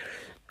good.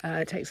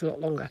 It takes a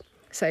lot longer.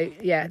 So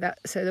yeah,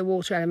 so the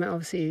water element,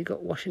 obviously you've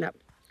got washing up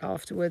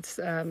afterwards.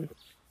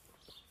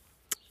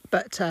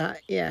 So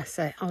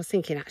I was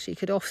thinking actually you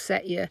could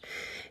offset your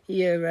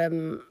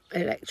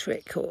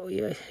electric or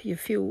your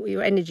fuel,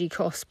 your energy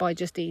costs by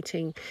just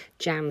eating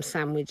jam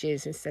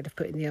sandwiches instead of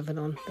putting the oven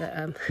on. But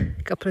a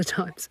couple of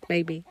times,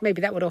 maybe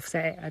that would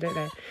offset it. I don't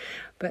know.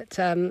 But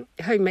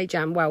homemade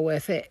jam, well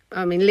worth it.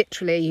 I mean,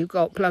 literally, you've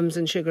got plums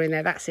and sugar in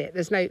there. That's it.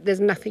 There's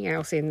nothing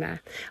else in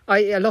there.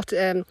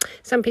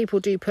 Some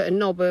people do put a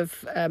knob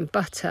of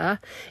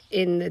butter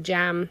in the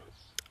jam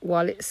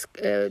while it's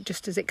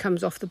just as it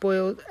comes off the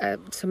boil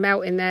to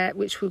melt in there,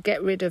 which will get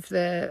rid of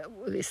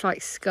it's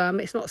like scum.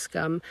 It's not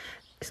scum,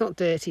 it's not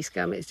dirty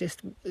scum, it's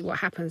just what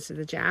happens to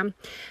the jam.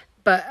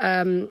 But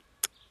I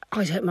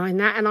don't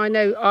mind that, and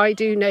I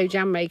do know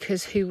jam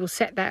makers who will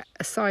set that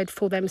aside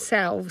for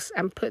themselves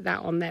and put that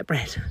on their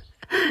bread.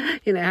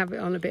 Have it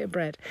on a bit of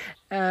bread.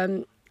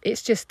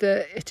 It's just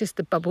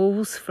the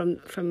bubbles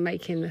from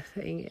making the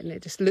thing, and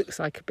it just looks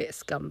like a bit of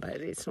scum,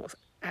 but it's not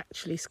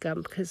actually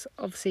scum, because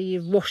obviously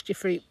you've washed your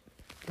fruit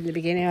in the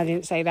beginning. I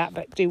didn't say that,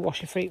 but do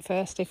wash your fruit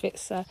first if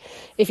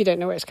you don't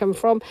know where it's come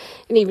from.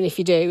 And even if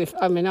you do,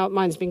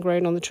 mine's been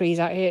growing on the trees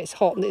out here, it's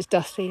hot and it's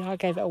dusty, I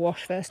gave it a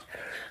wash first.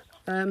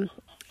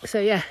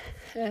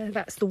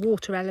 That's the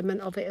water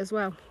element of it as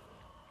well.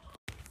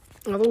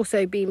 I've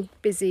also been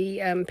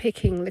busy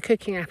picking the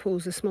cooking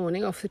apples this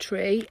morning off the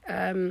tree.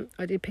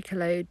 I did pick a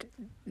load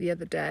the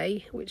other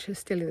day, which is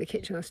still in the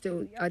kitchen.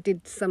 I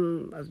did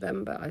some of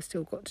them, but I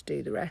still got to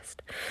do the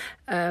rest.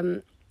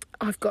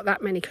 I've got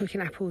that many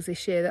cooking apples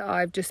this year that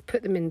I've just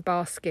put them in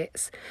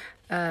baskets.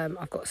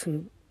 I've got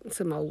some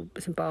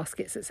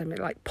baskets that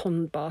somebody, like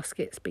pond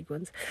baskets, big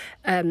ones,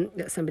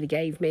 that somebody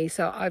gave me.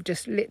 So I've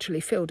just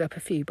literally filled up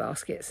a few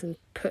baskets and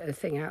put the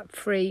thing out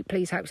free.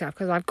 Please help yourself,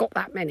 because I've got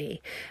that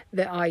many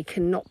that I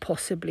cannot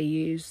possibly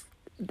use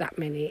that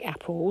many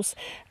apples.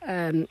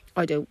 I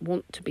don't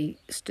want to be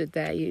stood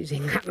there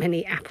using that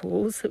many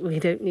apples. We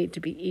don't need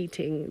to be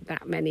eating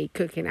that many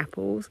cooking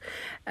apples.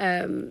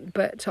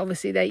 But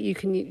obviously you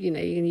can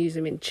use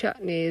them in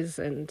chutneys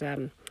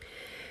and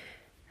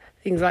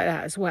things like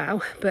that as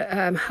well. But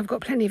I've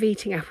got plenty of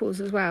eating apples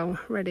as well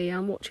ready.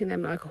 I'm watching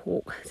them like a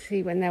hawk to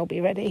see when they'll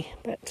be ready.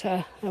 But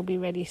they'll be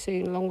ready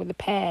soon, along with the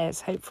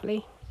pears,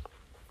 hopefully.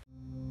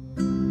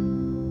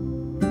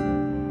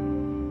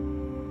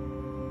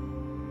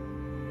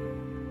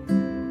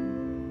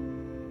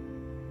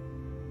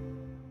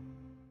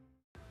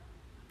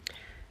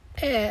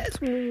 It's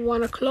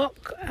 1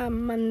 o'clock,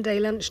 Monday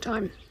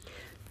lunchtime.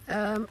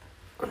 I've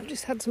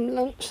just had some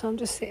lunch, so I'm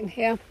just sitting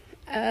here.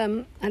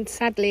 And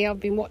sadly, I've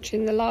been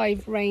watching the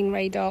live rain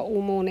radar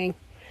all morning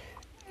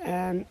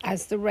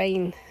as the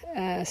rain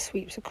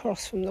sweeps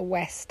across from the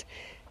west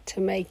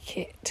to make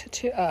it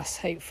to us,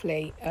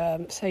 hopefully.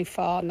 So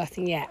far,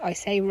 nothing yet. I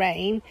say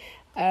rain.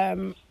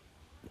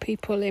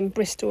 People in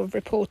Bristol have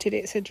reported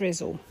it's a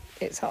drizzle.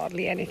 It's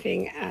hardly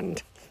anything,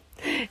 and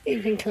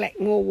you can collect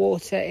more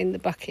water in the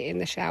bucket in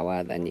the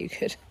shower than you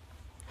could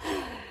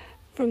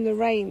from the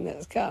rain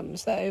that's come.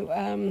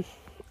 So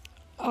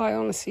I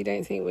honestly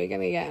don't think we're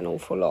going to get an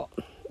awful lot.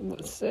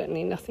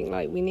 Certainly nothing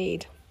like we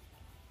need.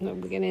 We're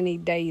going to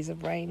need days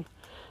of rain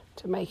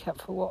to make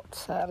up for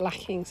what's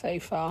lacking so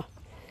far.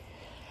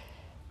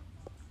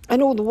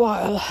 And all the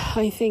while,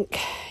 I think,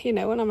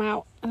 when I'm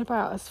out and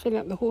about, I was filling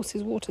up the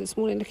horses' water this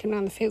morning, looking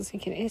around the fields,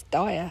 thinking, it's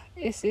dire.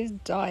 This is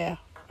dire.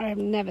 I have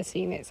never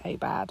seen it so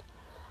bad.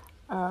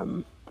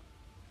 And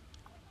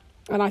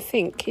I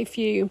think if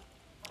you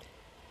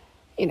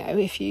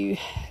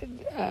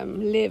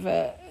live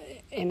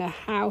in a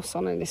house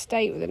on an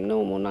estate with a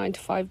normal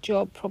 9-to-5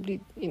 job, probably,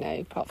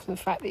 apart from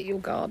the fact that your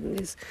garden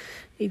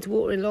needs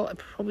watering a lot, it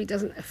probably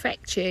doesn't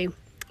affect you,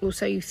 or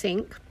so you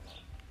think.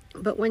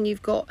 But when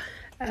you've got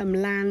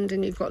land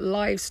and you've got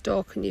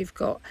livestock and you've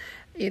got,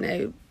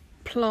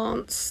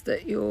 plants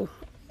that you're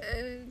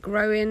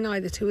growing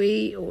either to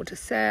eat or to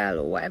sell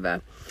or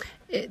whatever,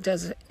 it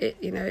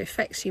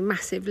affects you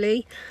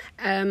massively.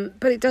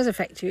 But it does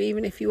affect you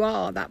even if you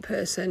are that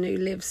person who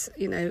lives,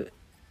 in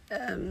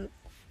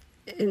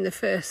the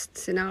first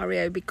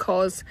scenario,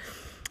 because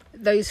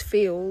those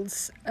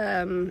fields,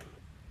 that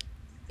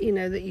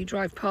you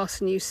drive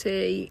past and you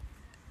see,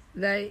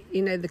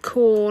 the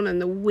corn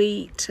and the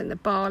wheat and the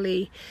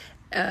barley,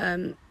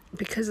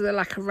 because of the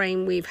lack of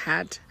rain we've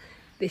had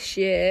this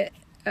year,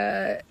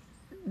 the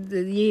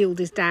yield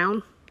is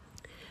down.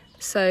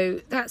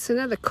 So that's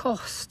another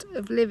cost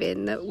of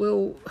living that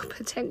will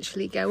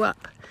potentially go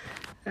up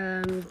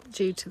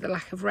due to the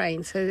lack of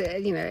rain. So,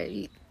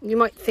 you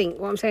might think,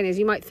 what I'm saying is,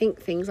 you might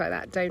think things like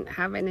that don't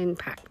have an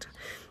impact,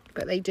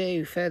 but they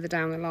do further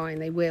down the line,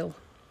 they will.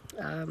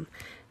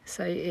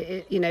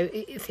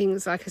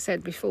 Things like I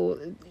said before,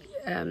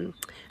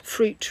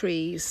 fruit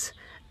trees,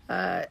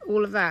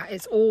 all of that,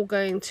 it's all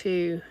going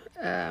to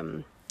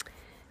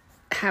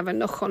have a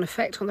knock-on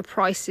effect on the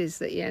prices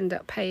that you end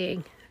up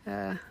paying,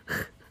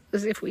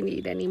 as if we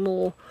need any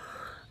more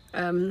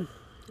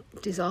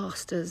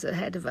disasters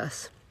ahead of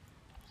us.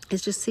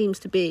 It just seems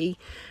to be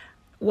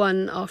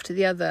one after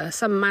the other.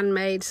 Some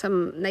man-made,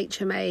 some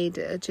nature-made.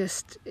 It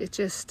just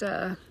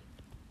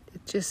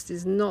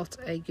is not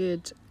a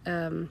good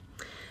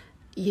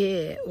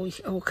year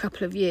or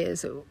couple of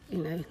years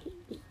that,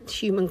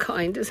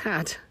 humankind has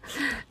had.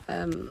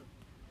 And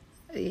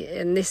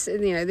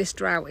this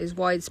drought is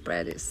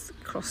widespread. It's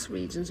across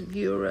regions of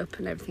Europe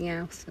and everything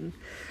else, and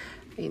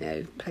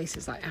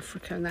places like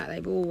Africa and that,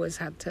 they've always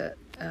had to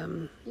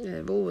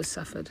they've always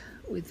suffered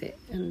with it.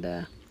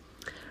 And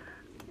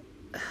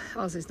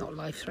ours is not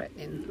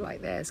life-threatening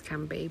like theirs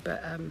can be,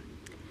 but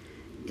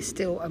it's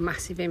still a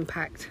massive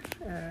impact.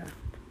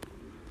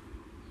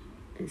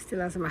 It still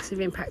has a massive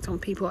impact on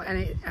people, and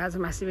it has a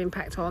massive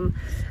impact on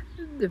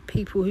the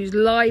people whose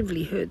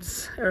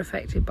livelihoods are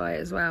affected by it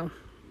as well,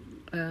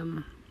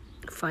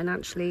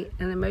 financially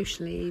and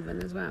emotionally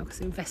even as well, because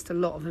they invest a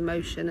lot of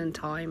emotion and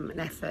time and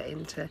effort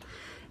into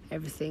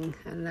everything,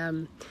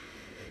 and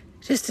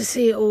just to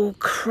see it all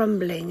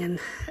crumbling and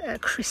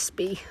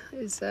crispy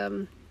is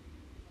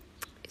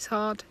it's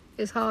hard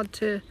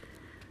to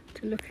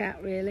look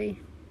at, really,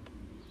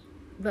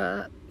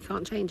 but you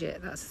can't change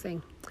it. That's the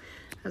thing.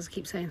 As I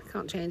keep saying,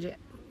 can't change it.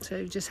 So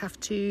you just have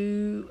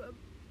to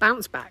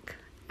bounce back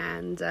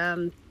and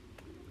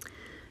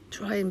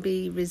try and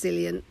be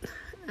resilient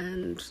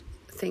and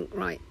think,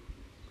 right,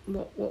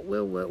 what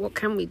will work? What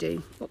can we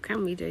do?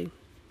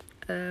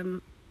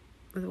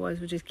 Otherwise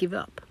we'll just give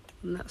up,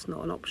 and that's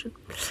not an option.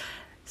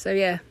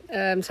 So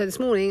so this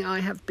morning I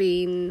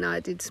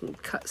did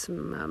cut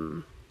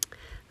some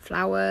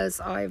flowers.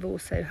 I've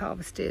also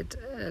harvested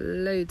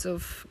loads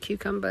of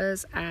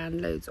cucumbers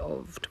and loads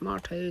of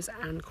tomatoes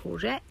and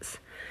courgettes,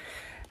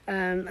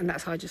 and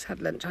that's how I just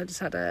had lunch. I just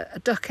had a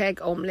duck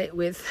egg omelette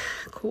with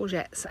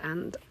courgettes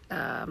and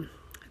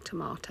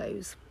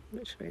tomatoes,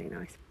 which is really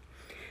nice.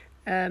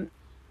 And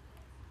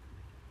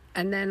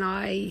then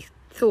I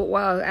thought,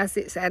 well,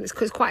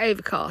 it's quite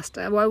overcast.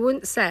 I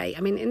wouldn't say,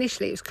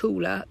 initially it was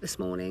cooler this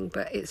morning,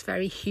 but it's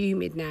very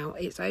humid now.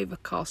 It's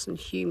overcast and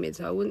humid,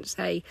 so I wouldn't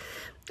say,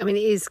 it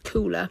is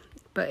cooler,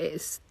 but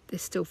it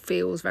still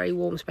feels very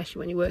warm, especially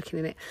when you're working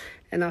in it.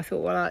 And I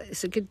thought, well,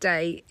 it's a good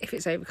day. If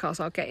it's overcast,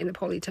 I'll get in the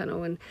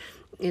polytunnel and,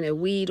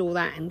 weed all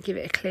that and give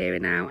it a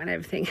clearing out and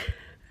everything.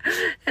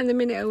 And the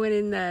minute I went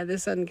in there, the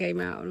sun came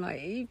out. I'm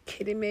like, are you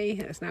kidding me?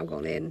 It's now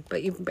gone in.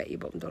 But you can bet your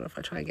bottom dollar if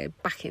I try and go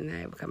back in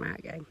there, it will come out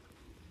again.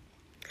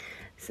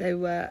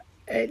 So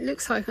it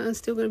looks like I'm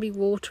still going to be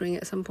watering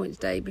at some point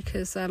today,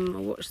 because I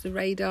watched the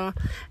radar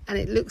and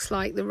it looks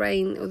like the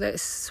rain, although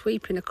it's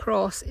sweeping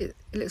across, it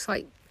looks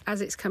like as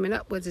it's coming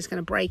upwards it's going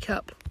to break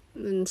up.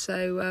 And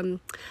so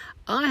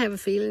I have a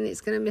feeling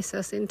it's going to miss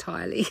us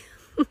entirely.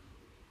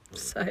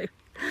 So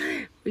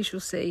we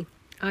shall see.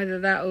 Either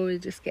that or we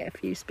just get a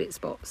few spit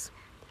spots.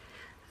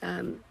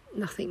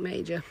 Nothing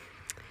major.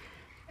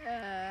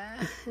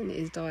 And it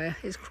is dire.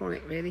 It's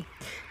chronic, really.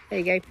 There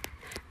you go.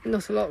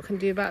 Not a lot can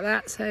do about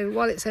that. So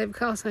while it's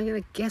overcast, I'm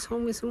going to get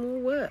on with some more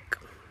work.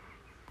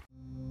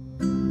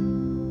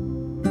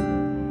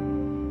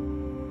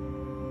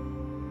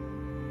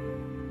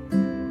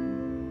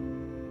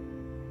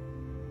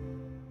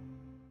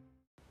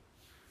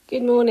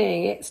 Good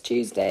morning. It's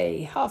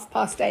Tuesday,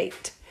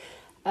 8:30,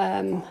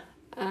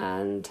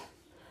 and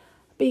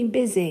been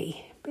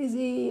busy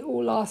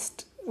all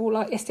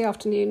yesterday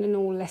afternoon and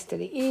all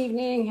yesterday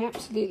evening.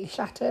 Absolutely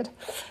shattered.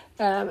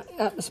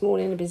 Up this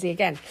morning and busy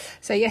again.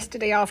 So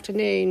yesterday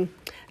afternoon,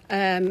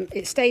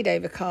 it stayed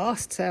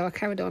overcast, so I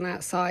carried on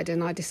outside,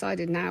 and I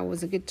decided now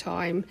was a good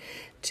time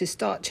to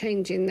start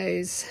turning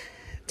those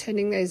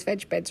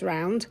veg beds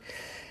around,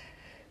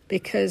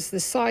 because the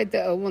side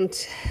that I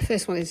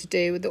first wanted to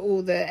do with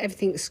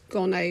everything's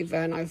gone over,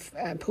 and I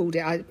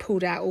dug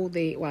out all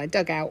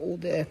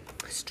the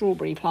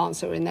strawberry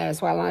plants that were in there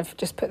as well, and I've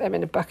just put them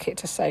in a bucket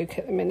to soak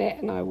at the minute,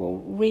 and I will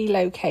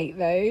relocate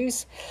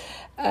those.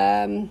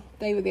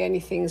 They were the only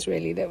things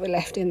really that were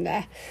left in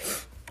there,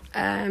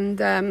 and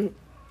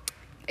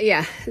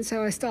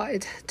so I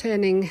started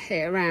turning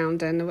it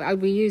around,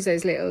 and we use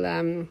those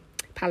little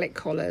pallet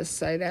collars,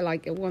 so they're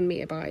like 1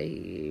 metre by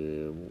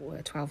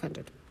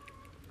 1200.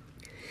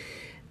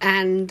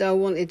 And I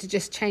wanted to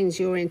just change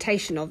the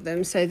orientation of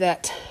them so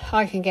that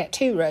I can get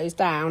 2 rows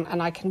down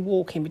and I can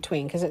walk in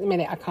between, because at the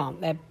minute I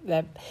can't.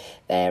 They're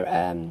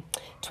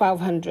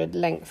 1200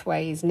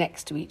 lengthways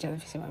next to each other,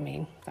 if you see what I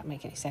mean. If that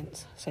make any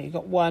sense. So you've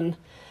got one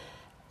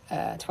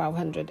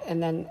 1200,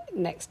 and then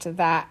next to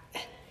that,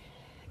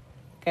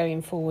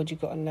 going forward, you've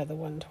got another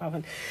one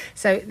 1200.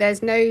 So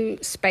there's no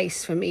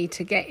space for me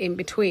to get in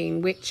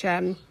between, which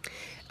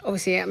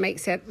obviously it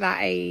makes that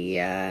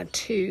a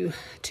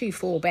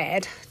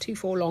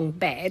 2-4 long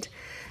bed,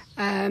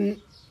 and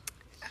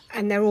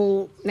they're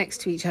all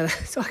next to each other.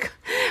 So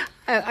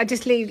I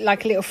just leave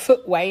like a little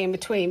footway in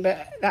between,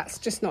 but that's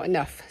just not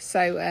enough.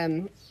 So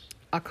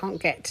I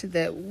can't get to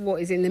what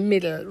is in the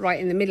middle, right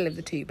in the middle of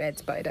the 2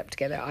 beds butted up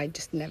together. I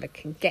just never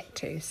can get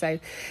to. So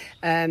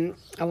I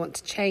want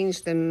to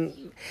change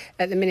them.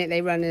 At the minute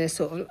they run in a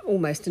sort of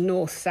almost a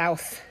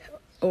north-south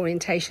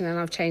orientation, and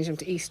I've changed them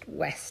to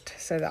east-west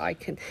so that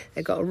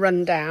they've got a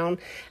run down,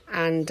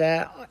 and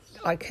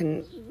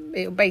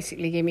it'll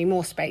basically give me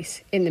more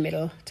space in the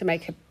middle to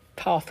make a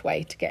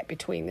pathway to get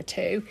between the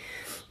two,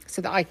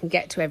 so that I can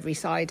get to every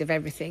side of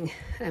everything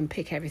and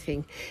pick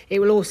everything. It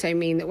will also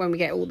mean that when we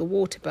get all the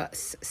water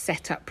butts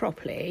set up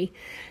properly,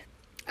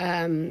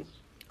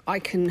 I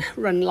can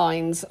run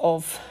lines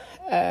of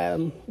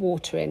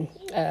water in,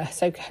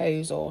 soaker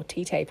hose or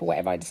T-tape or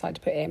whatever I decide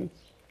to put in.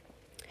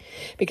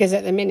 Because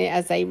at the minute,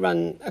 as they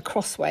run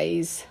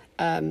acrossways,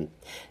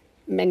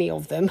 many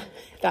of them,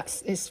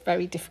 it's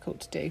very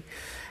difficult to do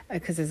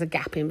because there's a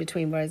gap in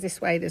between, whereas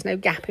this way there's no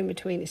gap in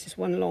between, it's just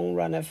one long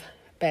run of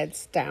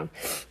beds down.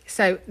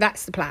 So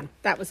that's the plan.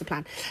 That was the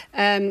plan.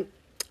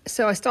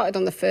 So I started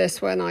on the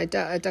first one. I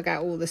dug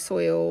out all the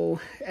soil,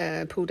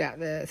 pulled out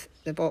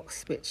the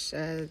box, which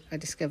I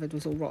discovered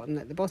was all rotten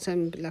at the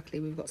bottom, but luckily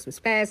we've got some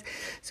spares.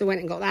 So I went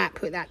and got that,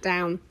 put that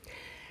down,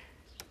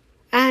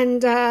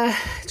 and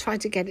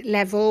tried to get it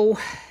level.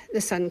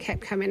 The sun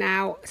kept coming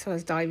out, so I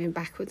was diving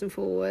backwards and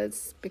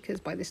forwards,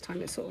 because by this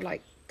time it's sort of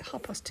like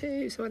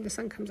 2:30, so when the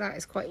sun comes out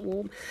it's quite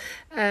warm.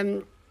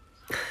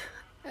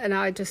 And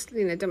I just,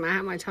 don't matter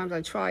how many times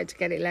I tried to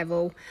get it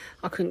level,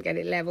 I couldn't get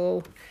it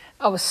level.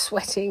 I was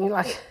sweating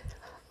like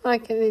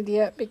an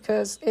idiot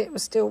because it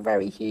was still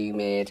very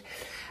humid.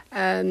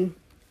 And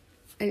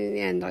in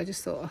the end, I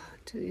just thought,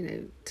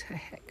 to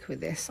heck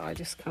with this. I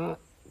just can't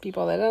be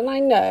bothered. And I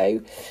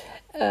know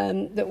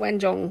that when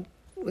John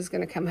was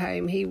going to come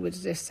home, he would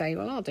just say,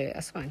 well, I'll do it,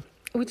 that's fine.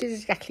 Which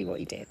is exactly what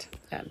he did,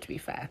 to be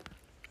fair.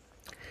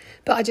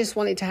 But I just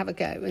wanted to have a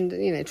go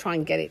and, try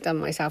and get it done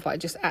myself. But I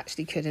just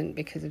actually couldn't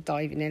because of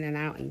diving in and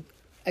out and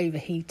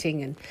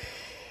overheating, and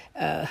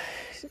it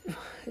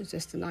was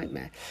just a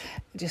nightmare.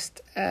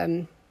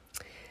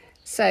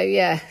 So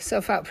I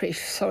felt pretty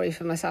sorry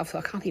for myself. So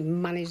I can't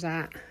even manage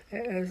that.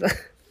 It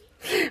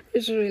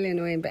was really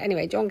annoying. But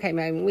anyway, John came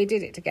home and we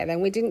did it together.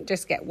 And we didn't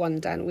just get one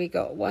done. We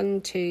got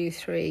 1, 2,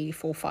 3,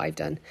 4, 5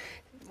 done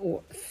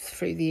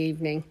through the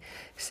evening.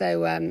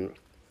 So...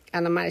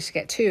 and I managed to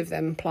get 2 of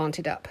them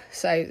planted up.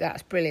 So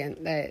that's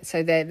brilliant.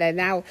 They're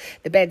now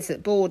the beds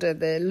that border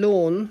the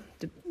lawn,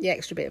 the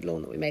extra bit of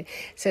lawn that we made.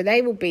 So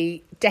they will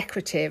be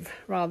decorative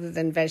rather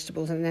than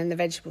vegetables. And then the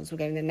vegetables will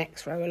go in the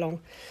next row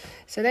along.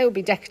 So they will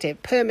be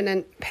decorative,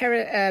 permanent,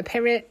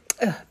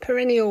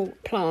 perennial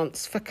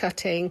plants for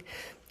cutting.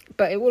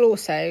 But it will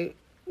also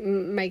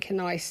make a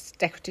nice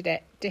decorative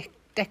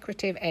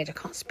edge. I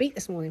can't speak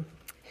this morning.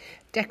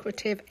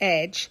 Decorative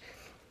edge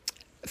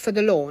for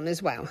the lawn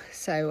as well.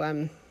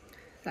 So...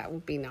 that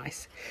would be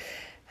nice,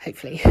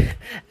 hopefully.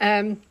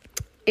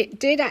 It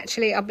did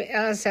actually, as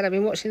I said, I've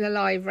been watching the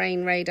live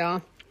rain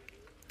radar,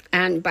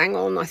 and bang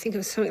on, I think it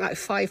was something like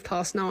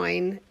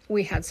 9:05,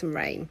 we had some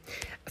rain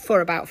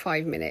for about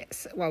 5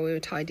 minutes while we were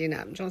tidying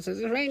up. John says,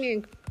 it's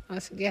raining. I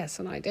said, yes,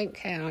 and I don't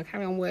care. I'll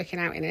carry on working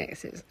out in it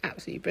because it's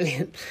absolutely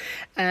brilliant.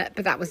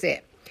 But that was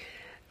it.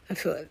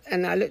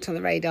 And I looked on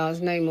the radars,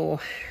 no more,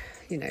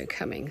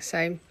 coming.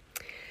 So,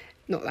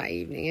 not that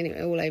evening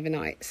anyway, all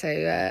overnight.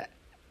 So,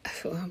 I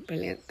thought, oh,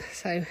 brilliant.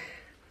 So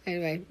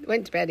anyway,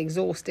 went to bed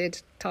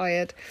exhausted,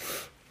 tired,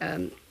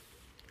 and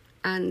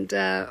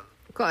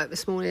got up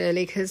this morning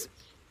early because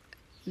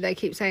they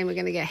keep saying we're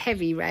going to get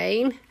heavy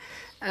rain.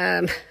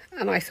 And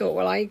I thought,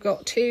 well, I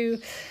got two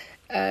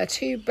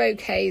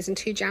bouquets and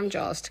 2 jam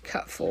jars to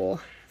cut for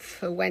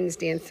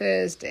Wednesday and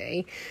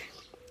Thursday.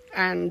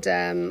 And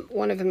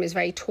one of them is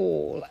very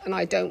tall, and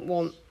I don't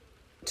want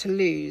to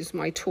lose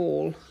my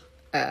tall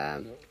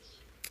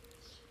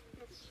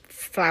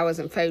flowers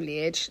and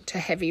foliage to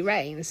heavy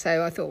rain.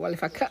 So I thought, well,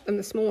 if I cut them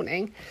this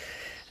morning,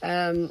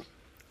 I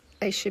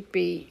should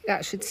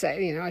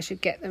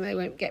get them, they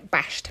won't get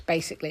bashed,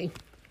 basically.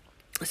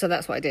 So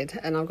that's what I did.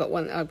 And I've got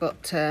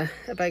a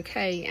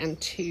bouquet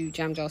and 2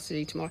 jam jars to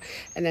do tomorrow.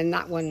 And then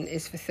that one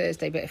is for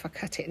Thursday. But if I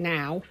cut it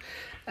now,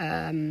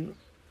 I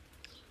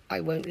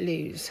won't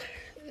lose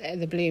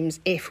the blooms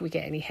if we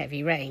get any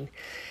heavy rain.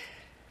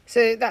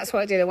 So that's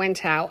what I did. I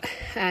went out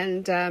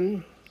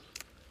and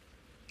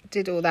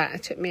did all that.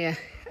 It took me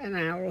an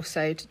hour or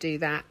so to do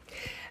that.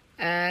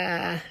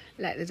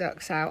 Let the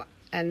ducks out,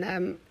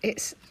 and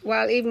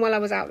even while I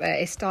was out there,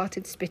 it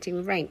started spitting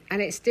with rain,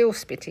 and it's still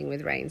spitting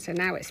with rain. So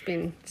now it's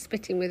been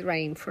spitting with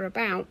rain for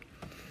about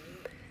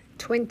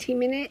 20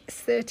 minutes,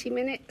 30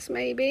 minutes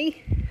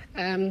maybe.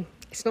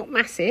 It's not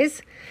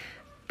masses,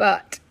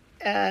 but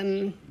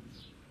you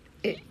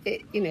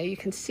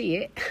can see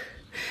it,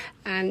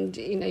 and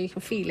you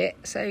can feel it.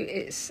 So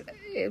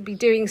it'll be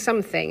doing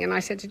something. And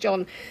I said to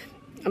John,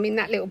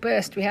 that little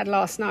burst we had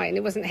last night, and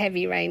it wasn't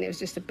heavy rain, it was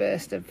just a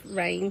burst of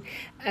rain.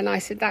 And I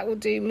said that will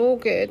do more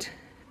good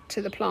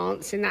to the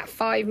plants in that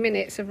 5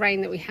 minutes of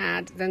rain that we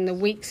had than the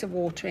weeks of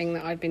watering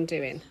that I've been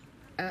doing.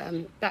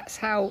 That's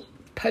how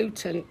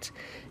potent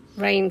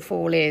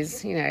rainfall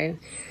is,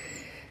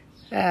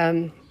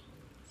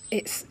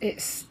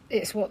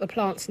 It's what the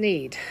plants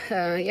need.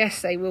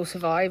 Yes, they will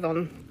survive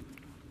on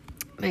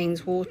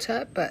mains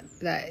water, but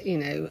that,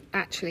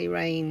 actually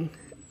rain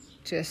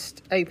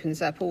just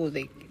opens up all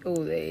the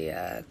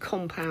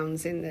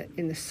compounds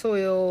in the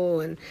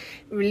soil and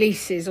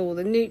releases all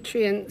the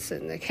nutrients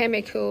and the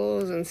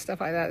chemicals and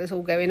stuff like that that's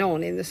all going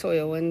on in the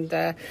soil, and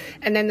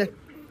then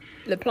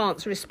the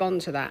plants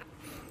respond to that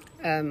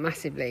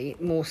massively,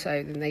 more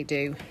so than they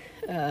do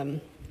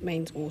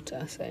mains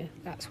water. So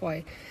that's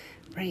why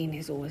rain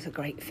is always a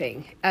great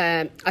thing.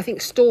 I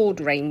think stored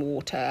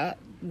rainwater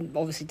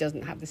obviously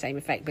doesn't have the same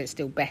effect, but it's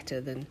still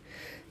better than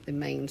the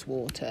mains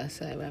water.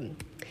 So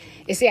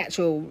it's the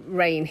actual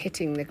rain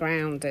hitting the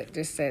ground that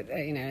just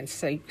and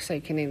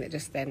soaking in, that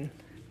just then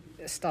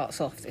starts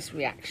off this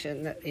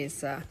reaction that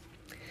is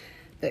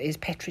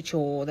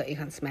petrichor, that you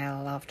can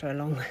smell after a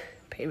long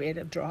period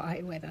of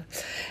dry weather.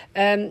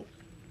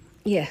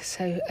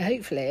 So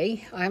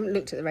hopefully, I haven't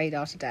looked at the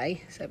radar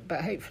today,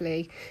 but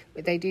hopefully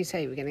they do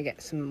say we're going to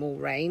get some more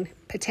rain.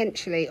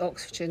 Potentially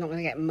Oxfordshire's not going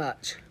to get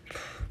much,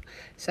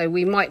 so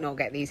we might not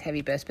get these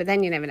heavy bursts, but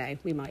then you never know,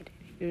 we might,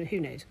 who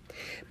knows.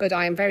 But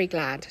I am very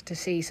glad to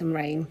see some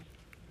rain,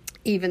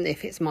 even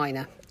if it's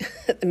minor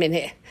at the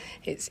minute.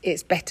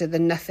 It's better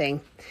than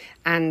nothing.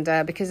 And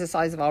because of the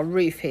size of our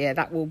roof here,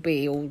 that will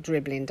be all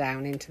dribbling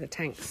down into the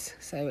tanks.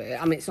 So,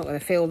 it's not going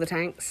to fill the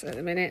tanks at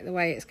the minute, the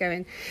way it's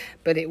going,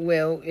 but it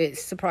will.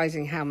 It's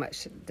surprising how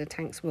much the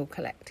tanks will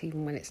collect,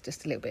 even when it's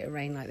just a little bit of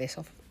rain like this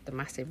off the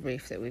massive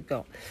roof that we've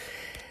got.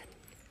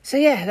 So,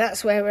 yeah,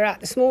 that's where we're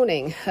at this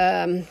morning.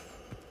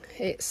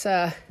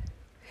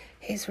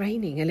 It's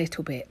raining a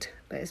little bit,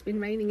 but it's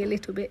been raining a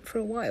little bit for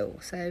a while.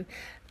 So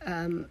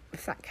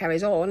if that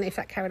carried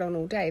on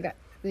all day,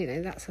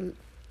 that's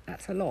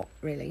a lot,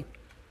 really.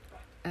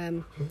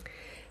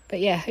 But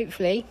yeah,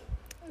 hopefully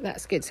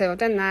that's good. So I've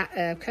done that.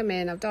 I've come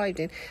in, I've dived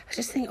in. I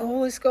just think,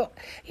 it's got,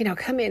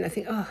 come in. I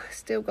think,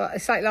 still got.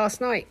 It's like last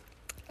night.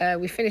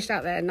 We finished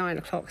out there at 9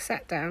 o'clock,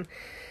 sat down,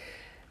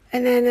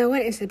 and then I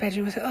went into the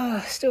bedroom. I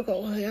thought, still got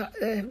all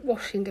the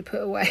washing to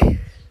put away.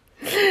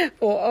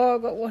 Or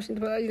I've got washing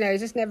to put. It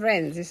just never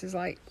ends. This is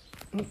like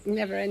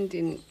never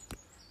ending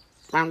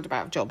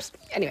roundabout jobs.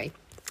 Anyway,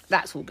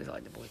 that's all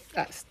beside the point.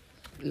 That's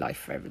life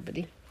for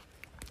everybody.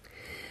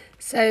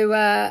 So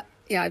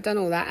I've done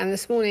all that, and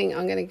this morning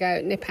I'm going to go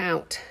nip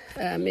out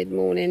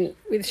mid-morning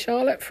with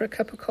Charlotte for a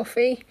cup of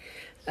coffee.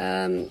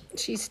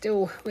 She's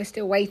still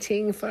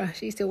waiting for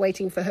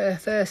her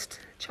first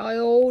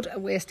child,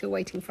 and we're still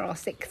waiting for our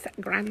 6th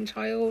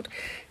grandchild.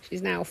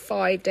 She's now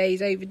 5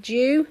 days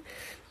overdue.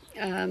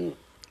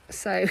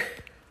 So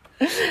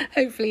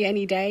hopefully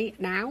any day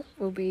now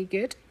will be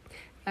good.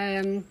 So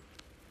I'm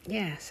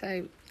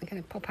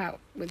going to pop out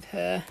with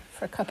her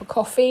for a cup of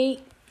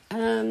coffee,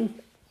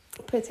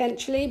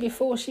 potentially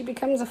before she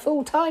becomes a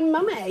full-time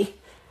mummy.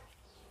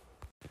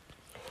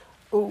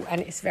 Oh,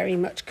 and it's very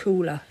much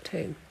cooler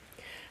too.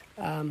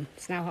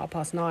 It's now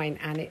 9:30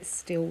 and it's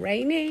still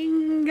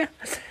raining,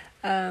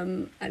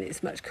 and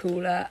it's much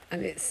cooler,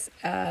 and it's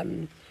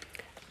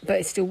but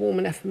it's still warm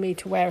enough for me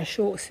to wear a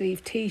short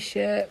sleeve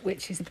t-shirt,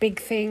 which is a big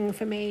thing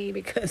for me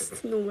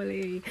because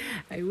normally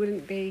I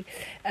wouldn't be.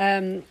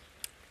 And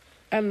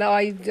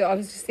I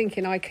was just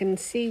thinking, I can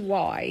see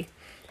why.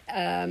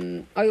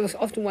 I always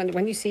often wonder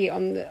when you see it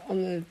on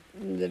the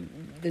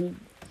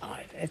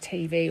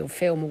TV or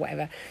film or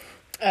whatever,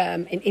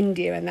 in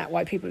India and that,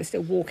 why people are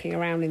still walking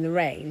around in the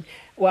rain.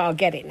 Well, I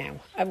get it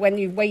now. When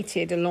you've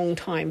waited a long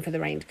time for the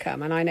rain to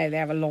come, and I know they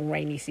have a long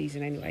rainy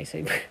season anyway,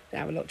 so they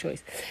have a lot of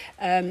choice.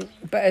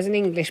 But as an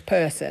English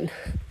person,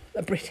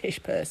 a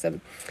British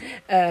person,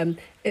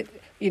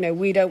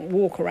 we don't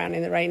walk around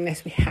in the rain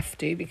unless we have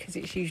to, because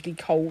it's usually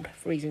cold,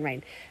 freezing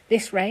rain.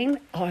 This rain,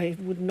 I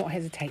would not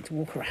hesitate to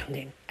walk around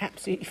in.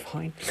 Absolutely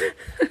fine.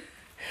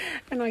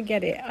 And I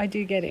get it. I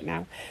do get it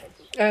now.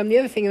 The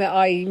other thing that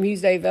I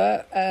mused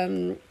over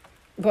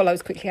while I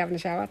was quickly having a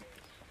shower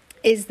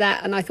is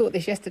that, and I thought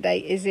this yesterday,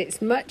 is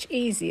it's much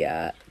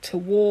easier to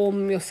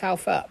warm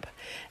yourself up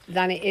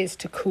than it is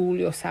to cool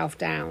yourself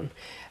down.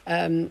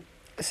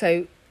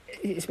 So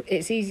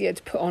it's easier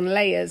to put on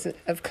layers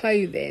of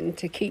clothing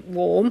to keep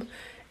warm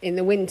in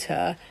the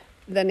winter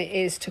than it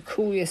is to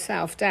cool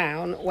yourself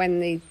down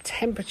when the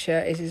temperature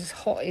is as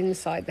hot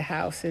inside the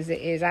house as it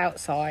is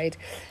outside,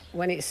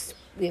 when it's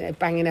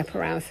banging up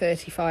around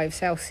 35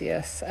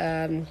 Celsius,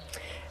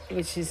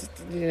 which is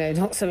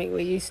not something we're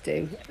used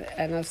to.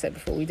 And I've said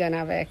before, we don't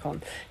have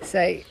aircon.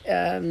 So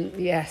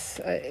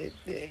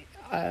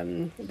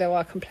though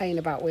I complain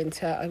about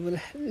winter, I will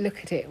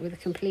look at it with a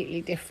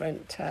completely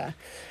different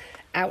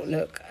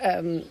outlook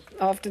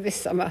after this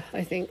summer,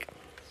 I think.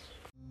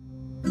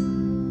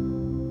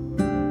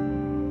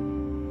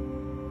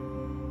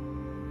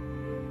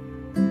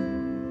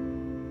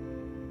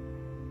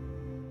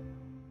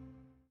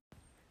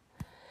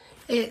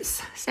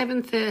 It's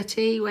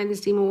 7:30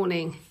 Wednesday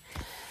morning,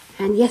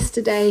 and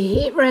yesterday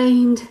it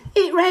rained.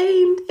 It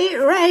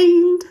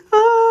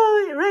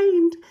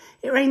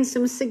rained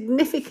some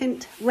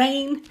significant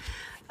rain,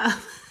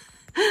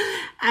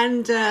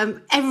 and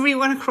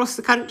everyone across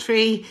the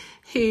country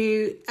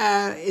who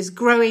is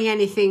growing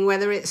anything,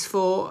 whether it's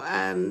for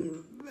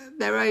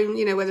their own,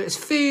 whether it's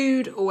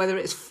food or whether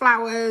it's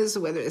flowers,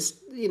 or whether it's,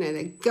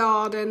 their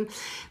garden,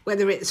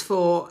 whether it's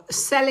for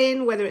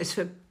selling, whether it's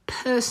for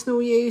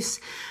personal use.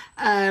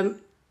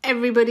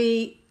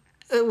 Everybody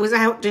was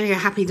out doing a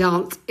happy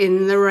dance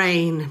in the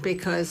rain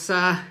because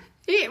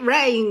it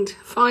rained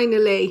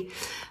finally.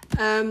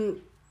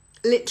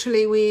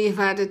 Literally, we've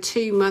had a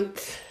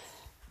 2-month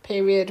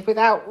period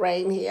without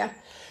rain here.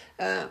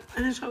 And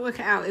I try to work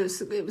it out. It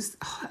was.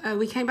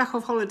 We came back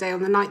off holiday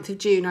on the 9th of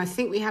June. I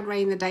think we had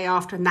rain the day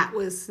after, and that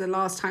was the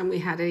last time we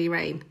had any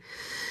rain.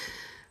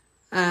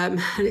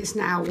 And it's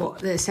now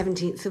the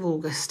 17th of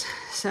August.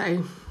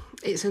 So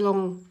it's a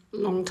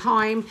long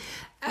time.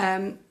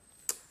 And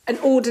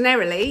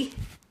ordinarily,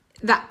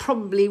 that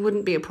probably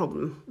wouldn't be a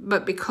problem.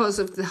 But because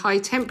of the high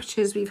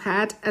temperatures we've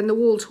had and the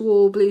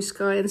wall-to-wall blue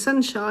sky and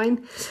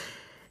sunshine,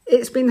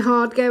 it's been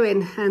hard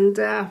going, and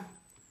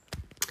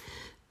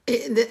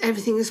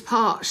everything is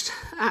parched,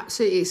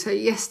 absolutely. So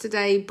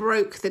yesterday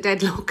broke the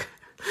deadlock,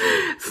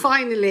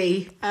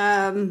 finally,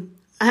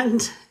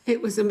 and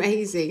it was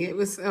amazing. It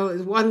was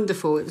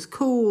wonderful. It was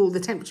cool. The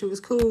temperature was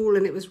cool,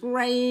 and it was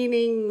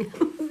raining.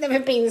 Never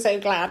been so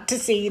glad to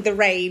see the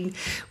rain,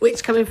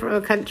 which, coming from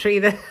a country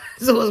that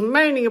was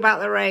moaning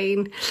about the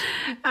rain,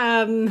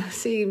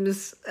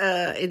 seems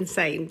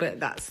insane, but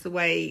that's the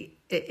way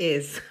it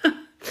is.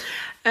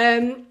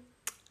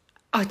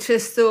 I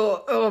just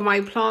thought,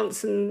 my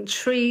plants and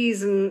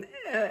trees and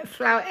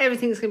flower,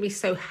 everything's going to be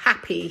so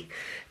happy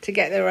to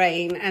get the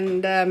rain.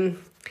 And,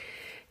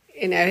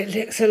 it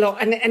looks a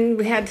lot. And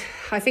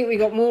I think we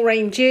got more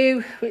rain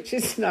due, which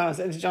is, no,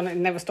 John, it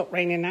never stopped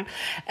raining now.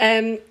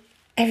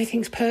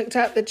 Everything's perked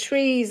up. The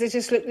trees, they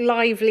just look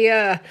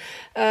livelier.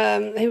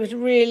 It was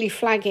really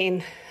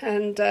flagging,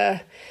 and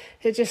they're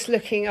just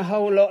looking a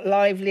whole lot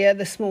livelier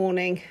this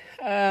morning.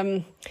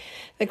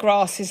 The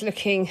grass is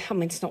looking,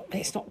 it's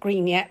not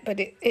green yet, but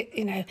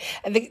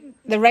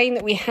the rain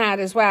that we had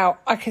as well,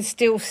 I can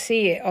still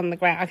see it on the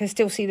ground. I can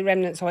still see the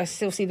remnants, so I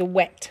still see the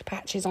wet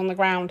patches on the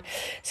ground.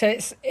 So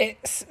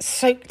it's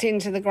soaked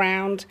into the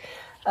ground.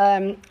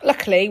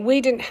 Luckily, we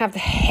didn't have the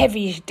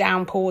heavy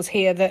downpours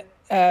here that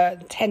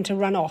tend to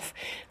run off.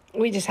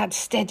 We just had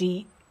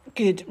steady,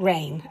 good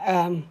rain,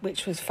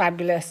 which was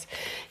fabulous.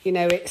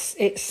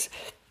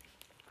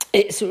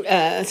 It's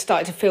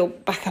started to fill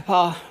back up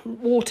our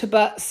water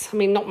butts.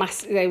 Not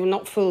massive, they were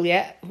not full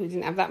yet. We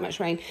didn't have that much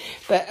rain,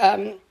 but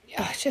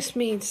it just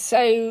means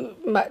so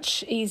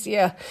much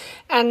easier.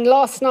 And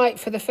last night,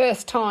 for the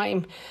first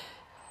time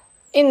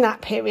in that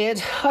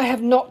period, I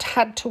have not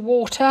had to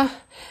water,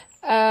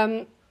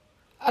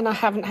 and I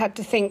haven't had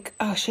to think,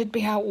 I should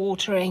be out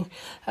watering.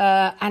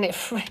 And it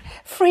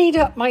freed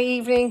up my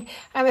evening.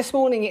 And this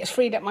morning, it's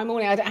freed up my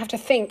morning. I don't have to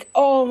think,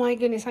 oh my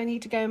goodness, I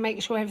need to go and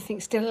make sure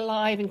everything's still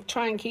alive and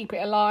try and keep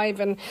it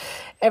alive and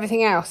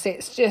everything else.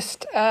 It's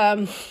just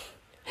a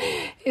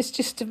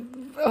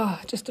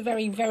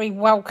very, very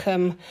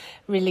welcome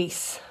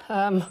release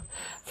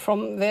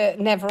from the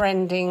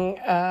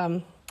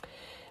never-ending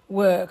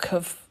work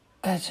of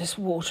just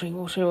watering.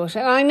 And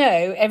I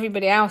know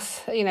everybody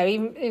else,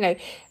 I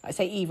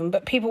say even,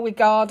 but people with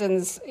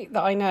gardens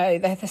that I know,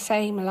 they're the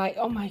same. Like,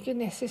 oh my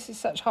goodness, this is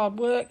such hard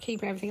work,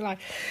 keeping everything alive.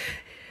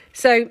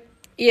 So,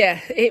 yeah,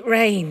 it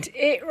rained.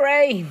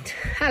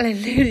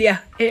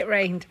 Hallelujah, it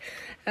rained.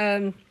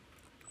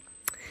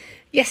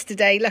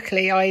 Yesterday,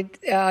 luckily, I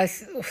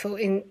thought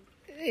in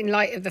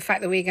light of the fact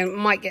that we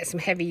might get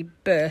some heavy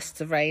bursts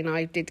of rain,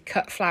 I did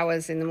cut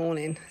flowers in the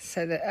morning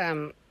so that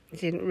it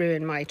didn't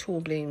ruin my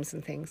tall blooms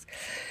and things.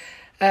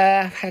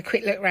 Had a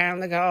quick look around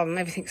the garden.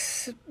 Everything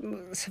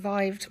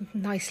survived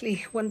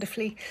nicely,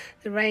 wonderfully,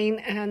 the rain,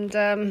 and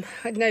I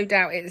had no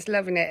doubt it's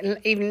loving it. And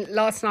even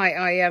last night,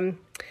 I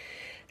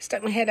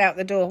stuck my head out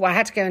the door. Well, I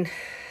had to go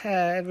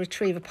and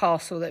retrieve a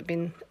parcel that had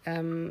been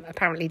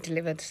apparently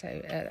delivered,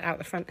 so out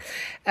the front.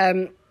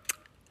 And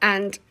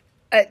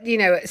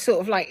it's sort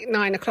of like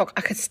 9 o'clock,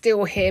 I could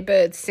still hear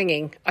birds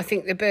singing. I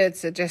think the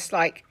birds are just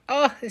like,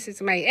 oh, this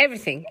is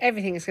amazing.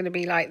 Everything is going to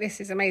be like,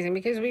 this is amazing,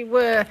 because we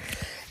were,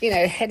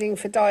 heading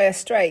for dire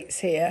straits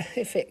here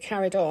if it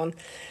carried on.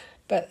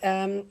 But,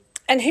 and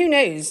who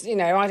knows,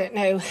 I don't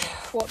know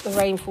what the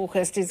rain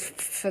forecast is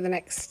for the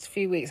next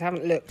few weeks. I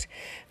haven't looked,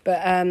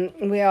 but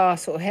we are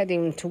sort of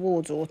heading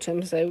towards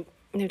autumn, so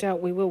no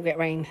doubt we will get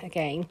rain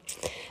again.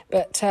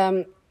 But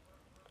for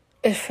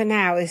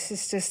now,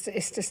 it's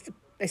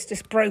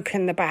just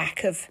broken the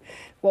back of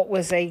what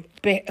was a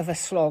bit of a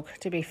slog,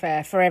 to be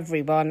fair, for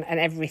everyone and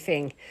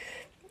everything.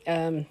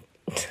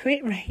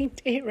 It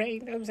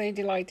rained. I'm so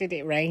delighted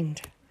it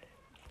rained.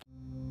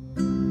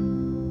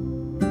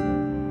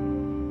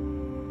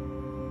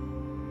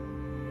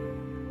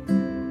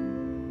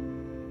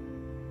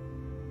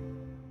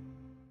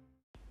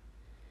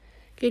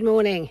 Good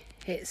morning.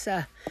 It's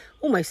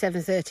almost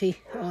 7:30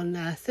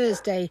 on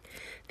Thursday,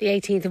 the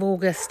 18th of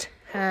August.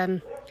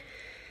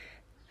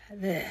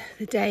 The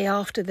day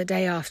after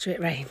it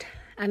rained,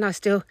 and I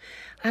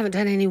haven't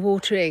done any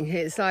watering.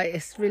 It's like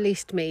it's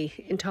released me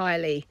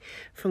entirely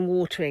from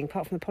watering,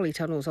 apart from the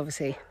polytunnels,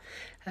 obviously.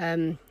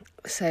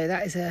 So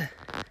that is a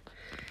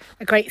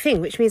a great thing,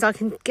 which means I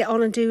can get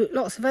on and do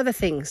lots of other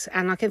things,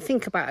 and I can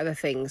think about other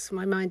things.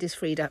 My mind is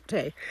freed up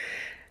too.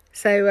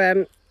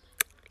 So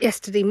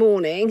yesterday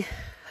morning,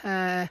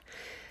 I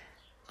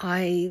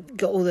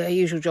got all the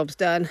usual jobs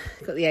done,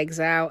 got the eggs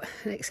out,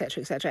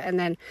 etc., etc., and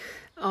then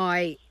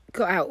I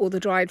got out all the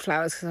dried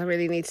flowers because I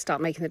really need to start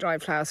making the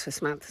dried flowers for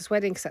Samantha's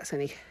wedding, because that's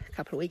only a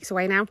couple of weeks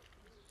away now.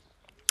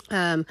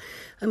 I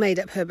made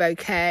up her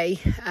bouquet.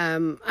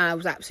 I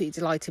was absolutely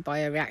delighted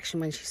by her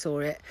reaction when she saw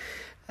it.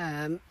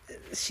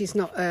 Sam's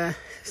not a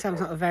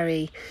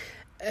very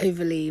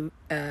overly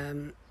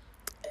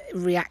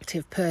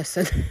reactive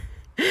person,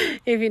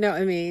 if you know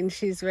what I mean.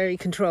 She's very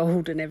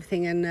controlled and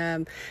everything,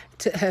 and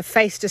her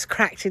face just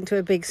cracked into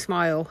a big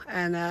smile,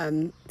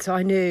 and so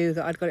I knew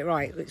that I'd got it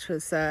right, which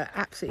was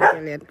absolutely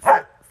brilliant.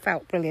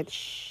 Felt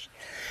brilliant.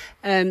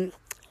 And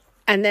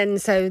then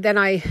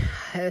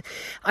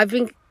I've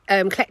been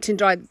collecting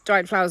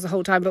dried flowers the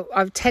whole time, but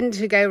I've tended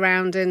to go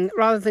around, and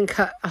rather than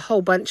cut a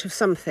whole bunch of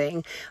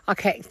something, I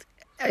cut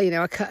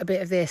a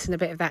bit of this and a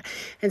bit of that,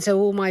 and so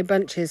all my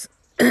bunches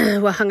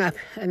were hung up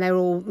and they were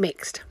all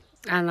mixed,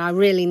 and I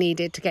really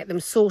needed to get them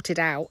sorted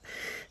out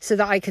so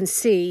that I can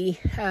see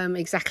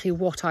exactly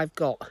what I've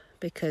got,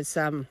 because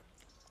to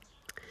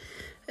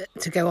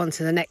go on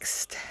to the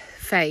next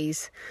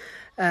phase.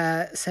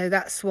 So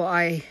that's what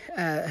I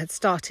had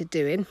started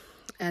doing.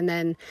 And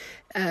then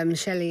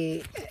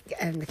Shelley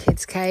and the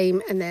kids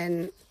came, and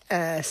then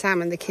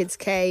Sam and the kids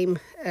came.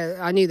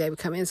 I knew they were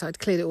coming, so I'd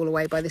cleared it all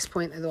away by this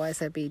point, otherwise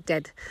there'd be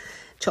dead,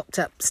 chopped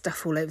up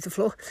stuff all over the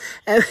floor.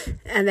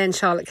 And then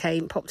Charlotte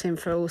popped in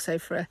for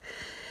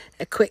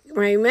a quick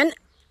moment.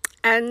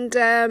 And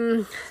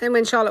then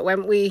when Charlotte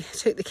went, we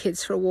took the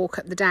kids for a walk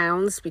up the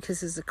downs, because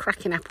there's a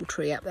cracking apple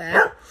tree up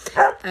there.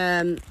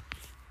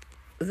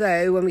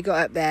 Though when we got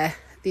up there,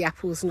 the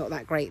apple's not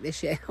that great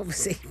this year,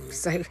 obviously,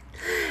 so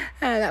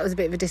that was a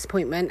bit of a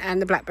disappointment,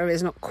 and the blackberry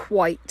is not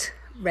quite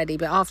ready,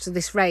 but after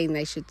this rain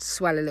they should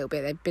swell a little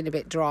bit. They've been a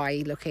bit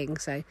dry looking,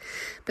 but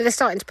they're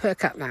starting to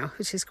perk up now,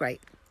 which is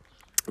great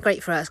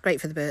for us,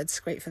 great for the birds,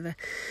 great for the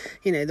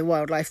the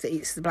wildlife that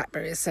eats the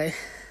blackberries, so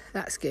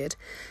that's good.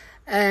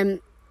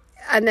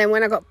 And then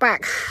when I got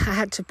back, I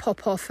had to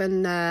pop off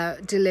and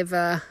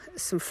deliver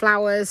some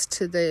flowers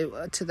to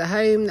the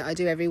home that I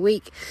do every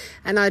week.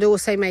 And I'd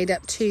also made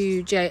up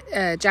 2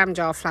 jam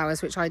jar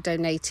flowers, which I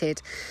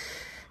donated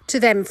to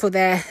them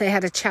they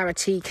had a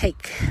charity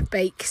cake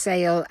bake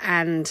sale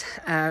and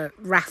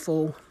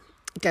raffle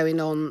going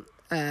on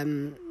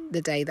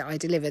the day that I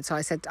delivered. So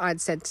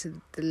I'd said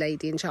to the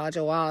lady in charge,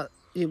 would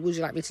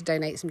you like me to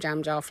donate some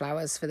jam jar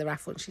flowers for the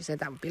raffle? And she said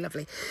that would be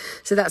lovely.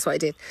 So that's what I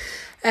did.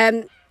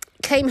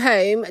 Came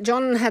home.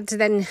 John had to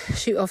then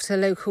shoot off to a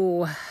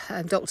local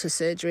doctor's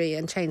surgery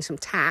and change some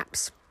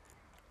taps.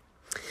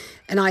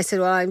 And I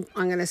said, well, I'm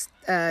going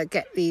to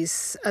get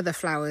these other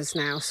flowers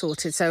now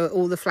sorted. So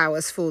all the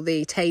flowers for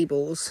the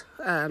tables.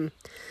 And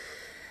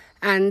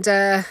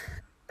about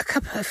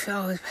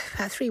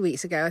 3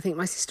 weeks ago, I think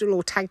my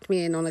sister-in-law tagged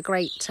me in on a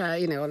great,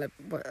 on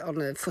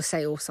a for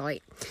sale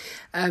site.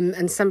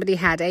 And somebody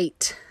had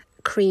 8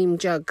 cream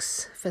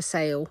jugs for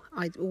sale.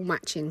 All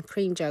matching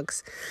cream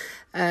jugs.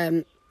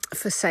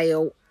 For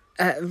sale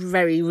at a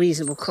very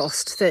reasonable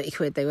cost, 30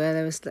 quid they were.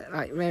 They was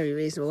like very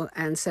reasonable,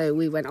 and so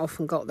we went off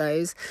and got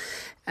those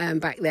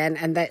back then,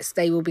 and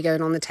they will be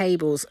going on the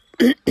tables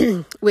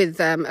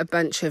with a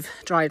bunch of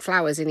dried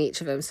flowers in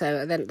each of them.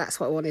 So then that's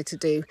what I wanted to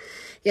do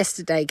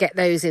yesterday, get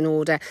those in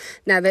order.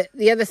 Now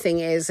the other thing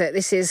is that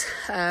this is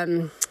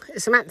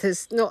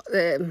Samantha's not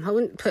I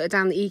wouldn't put her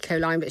down the eco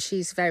line, but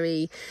she's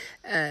very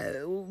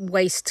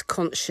waste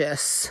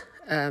conscious,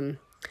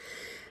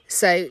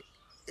 so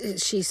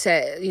she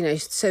said,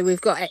 so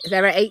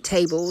there are 8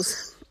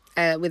 tables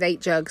with 8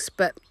 jugs,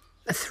 but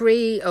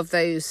 3 of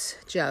those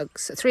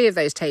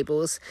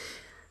tables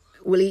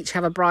will each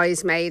have a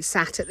bridesmaid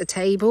sat at the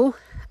table,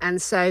 and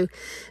so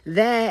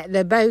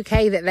the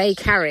bouquet that they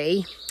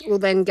carry will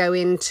then go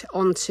into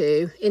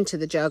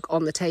the jug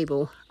on the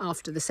table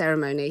after the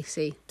ceremony.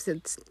 See,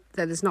 so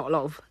there's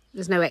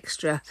no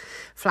extra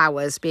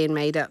flowers being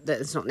made up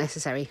that is not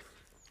necessary.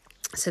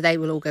 So they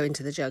will all go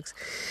into the jugs,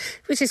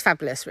 which is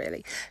fabulous,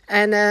 really.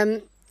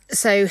 And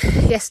so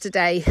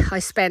yesterday I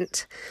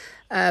spent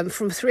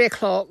from 3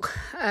 o'clock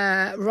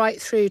right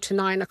through to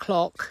 9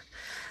 o'clock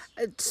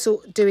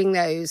doing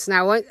those.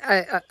 Now,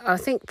 I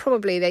think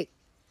probably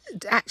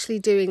actually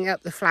doing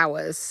up the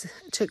flowers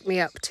took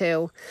me up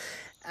till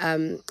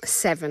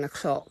 7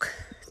 o'clock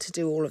to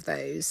do all of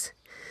those.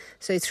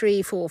 So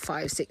 3, 4,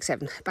 5, 6,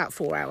 7, about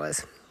 4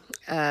 hours.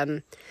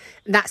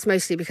 That's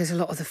mostly because a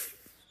lot of the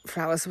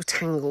flowers were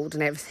tangled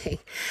and everything.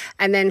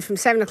 And then from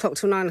 7 o'clock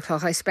till 9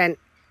 o'clock I spent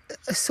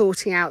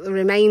sorting out the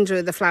remainder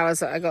of the flowers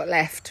that I got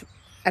left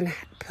and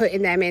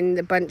putting them in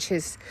the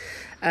bunches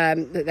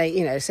that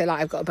they, so like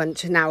I've got a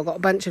bunch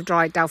of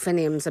dried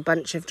delphiniums, a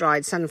bunch of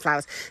dried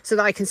sunflowers, so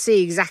that I can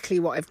see exactly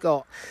what I've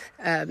got,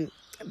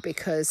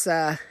 because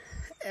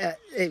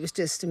it was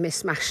just a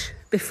mismatch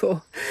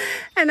before.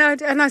 And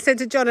I said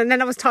to John, and then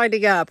I was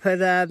tidying up,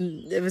 and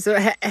it was a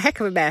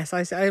heck of a mess.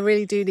 I said, I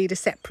really do need a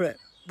separate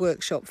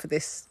workshop for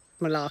this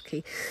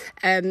malarkey.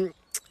 And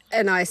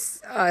I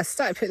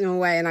started putting them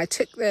away, and I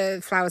took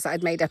the flowers that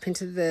I'd made up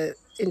into the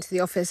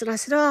office, and I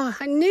said, oh,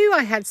 I knew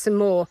I had some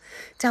more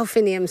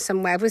delphiniums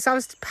somewhere, because I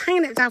was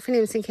hanging up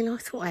delphiniums thinking, oh, I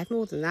thought I had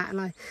more than that,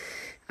 and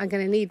I'm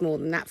going to need more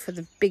than that for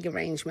the big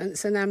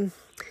arrangements, and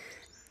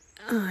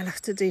I'll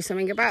have to do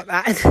something about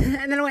that. And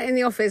then I went in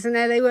the office, and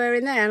there they were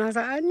in there, and I was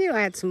like, I knew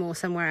I had some more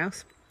somewhere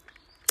else.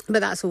 But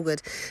that's all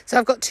good. So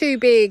I've got 2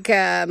 big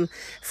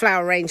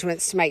flower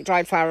arrangements to make,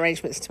 dried flower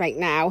arrangements to make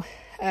now.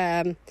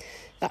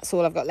 That's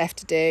all I've got left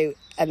to do,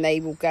 and they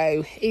will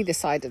go either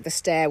side of the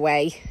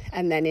stairway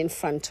and then in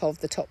front of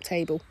the top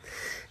table.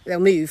 They'll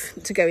move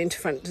to go into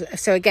front.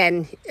 So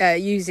again,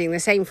 using the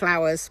same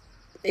flowers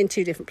in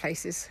 2 different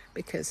places,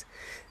 because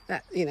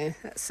that, you know,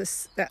 that's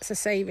a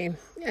saving.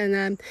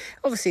 And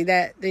obviously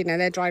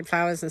they're dried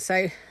flowers, and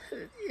so,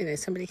 you know,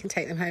 somebody can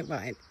take them home. Well,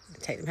 I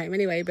take them home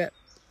anyway, but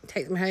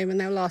take them home and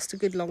they'll last a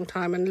good long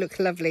time and look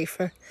lovely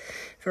for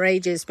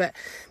ages. But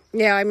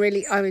yeah, I'm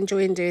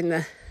enjoying doing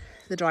the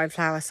dried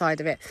flower side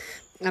of it.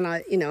 And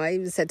I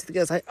even said to the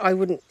girls, I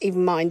wouldn't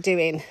even mind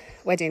doing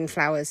wedding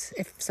flowers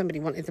if somebody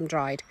wanted them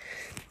dried,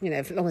 you know,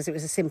 as long as it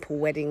was a simple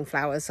wedding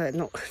flowers,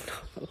 not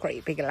a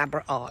great big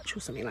elaborate arch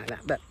or something like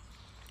that. But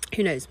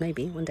who knows,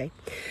 maybe one day.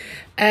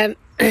 So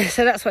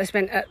that's what I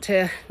spent up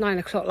to 9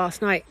 o'clock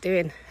last night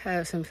doing,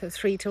 some for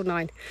 3 till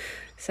 9.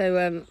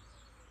 So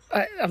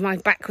my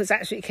back was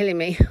actually killing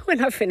me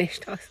when I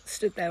finished. I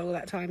stood there all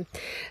that time.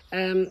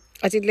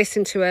 I did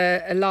listen to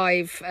a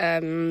live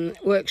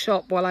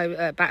workshop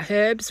about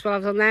herbs while I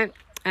was on there,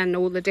 and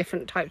all the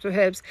different types of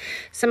herbs,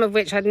 some of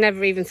which I'd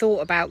never even thought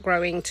about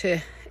growing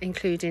to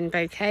include in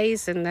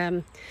bouquets,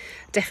 and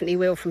definitely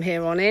will from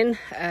here on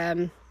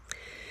in.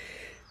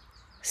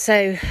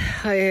 So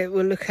I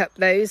will look up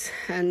those,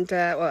 and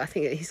I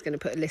think he's going to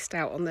put a list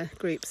out on the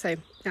group, so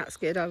that's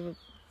good. I'll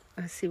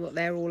see what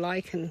they're all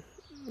like, and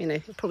you know,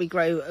 probably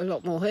grow a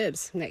lot more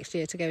herbs next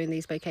year to go in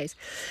these bouquets.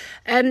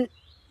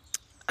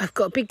 I've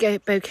got a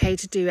big bouquet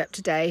to do up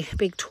today, a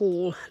big,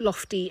 tall,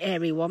 lofty,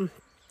 airy one,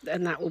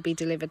 and that will be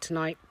delivered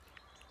tonight.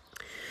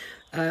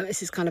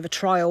 This is kind of a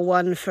trial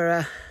one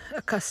for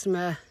a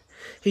customer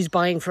who's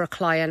buying for a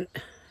client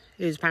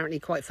who's apparently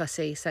quite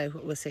fussy, so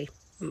we'll see.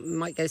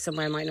 Might go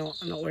somewhere, might not.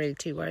 I'm not really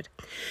too worried.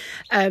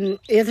 The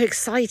other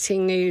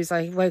exciting news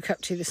I woke up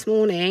to this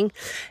morning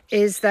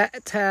is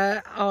that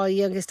our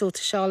youngest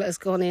daughter Charlotte has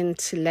gone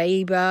into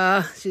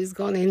labour. She's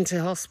gone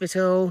into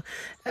hospital.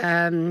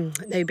 No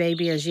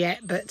baby as yet,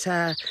 but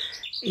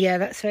yeah,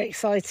 that's very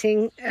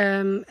exciting.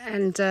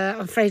 And I'm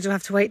afraid you'll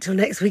have to wait till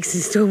next week's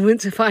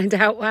instalment to find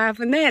out what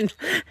happened then.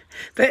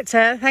 But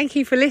thank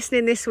you for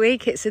listening this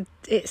week.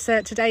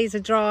 Today's a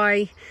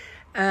dry,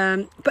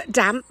 but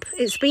damp.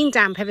 It's been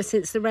damp ever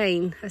since the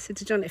rain. I said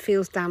to John, it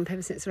feels damp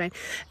ever since the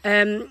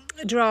rain.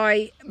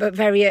 Dry but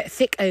very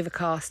thick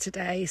overcast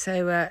today,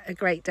 so a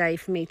great day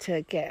for me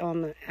to get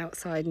on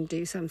outside and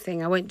do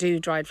something. I won't do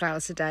dried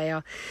flowers today.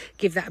 I'll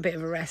give that a bit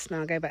of a rest, and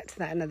I'll go back to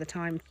that another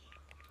time.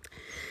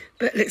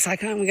 But it looks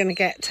like I'm going to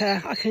get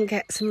I can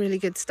get some really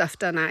good stuff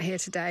done out here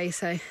today,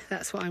 so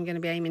that's what I'm going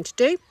to be aiming to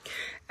do.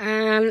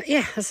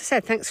 Yeah, as I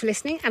said, thanks for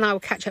listening, and I will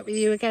catch up with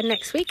you again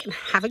next week, and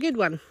have a good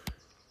one.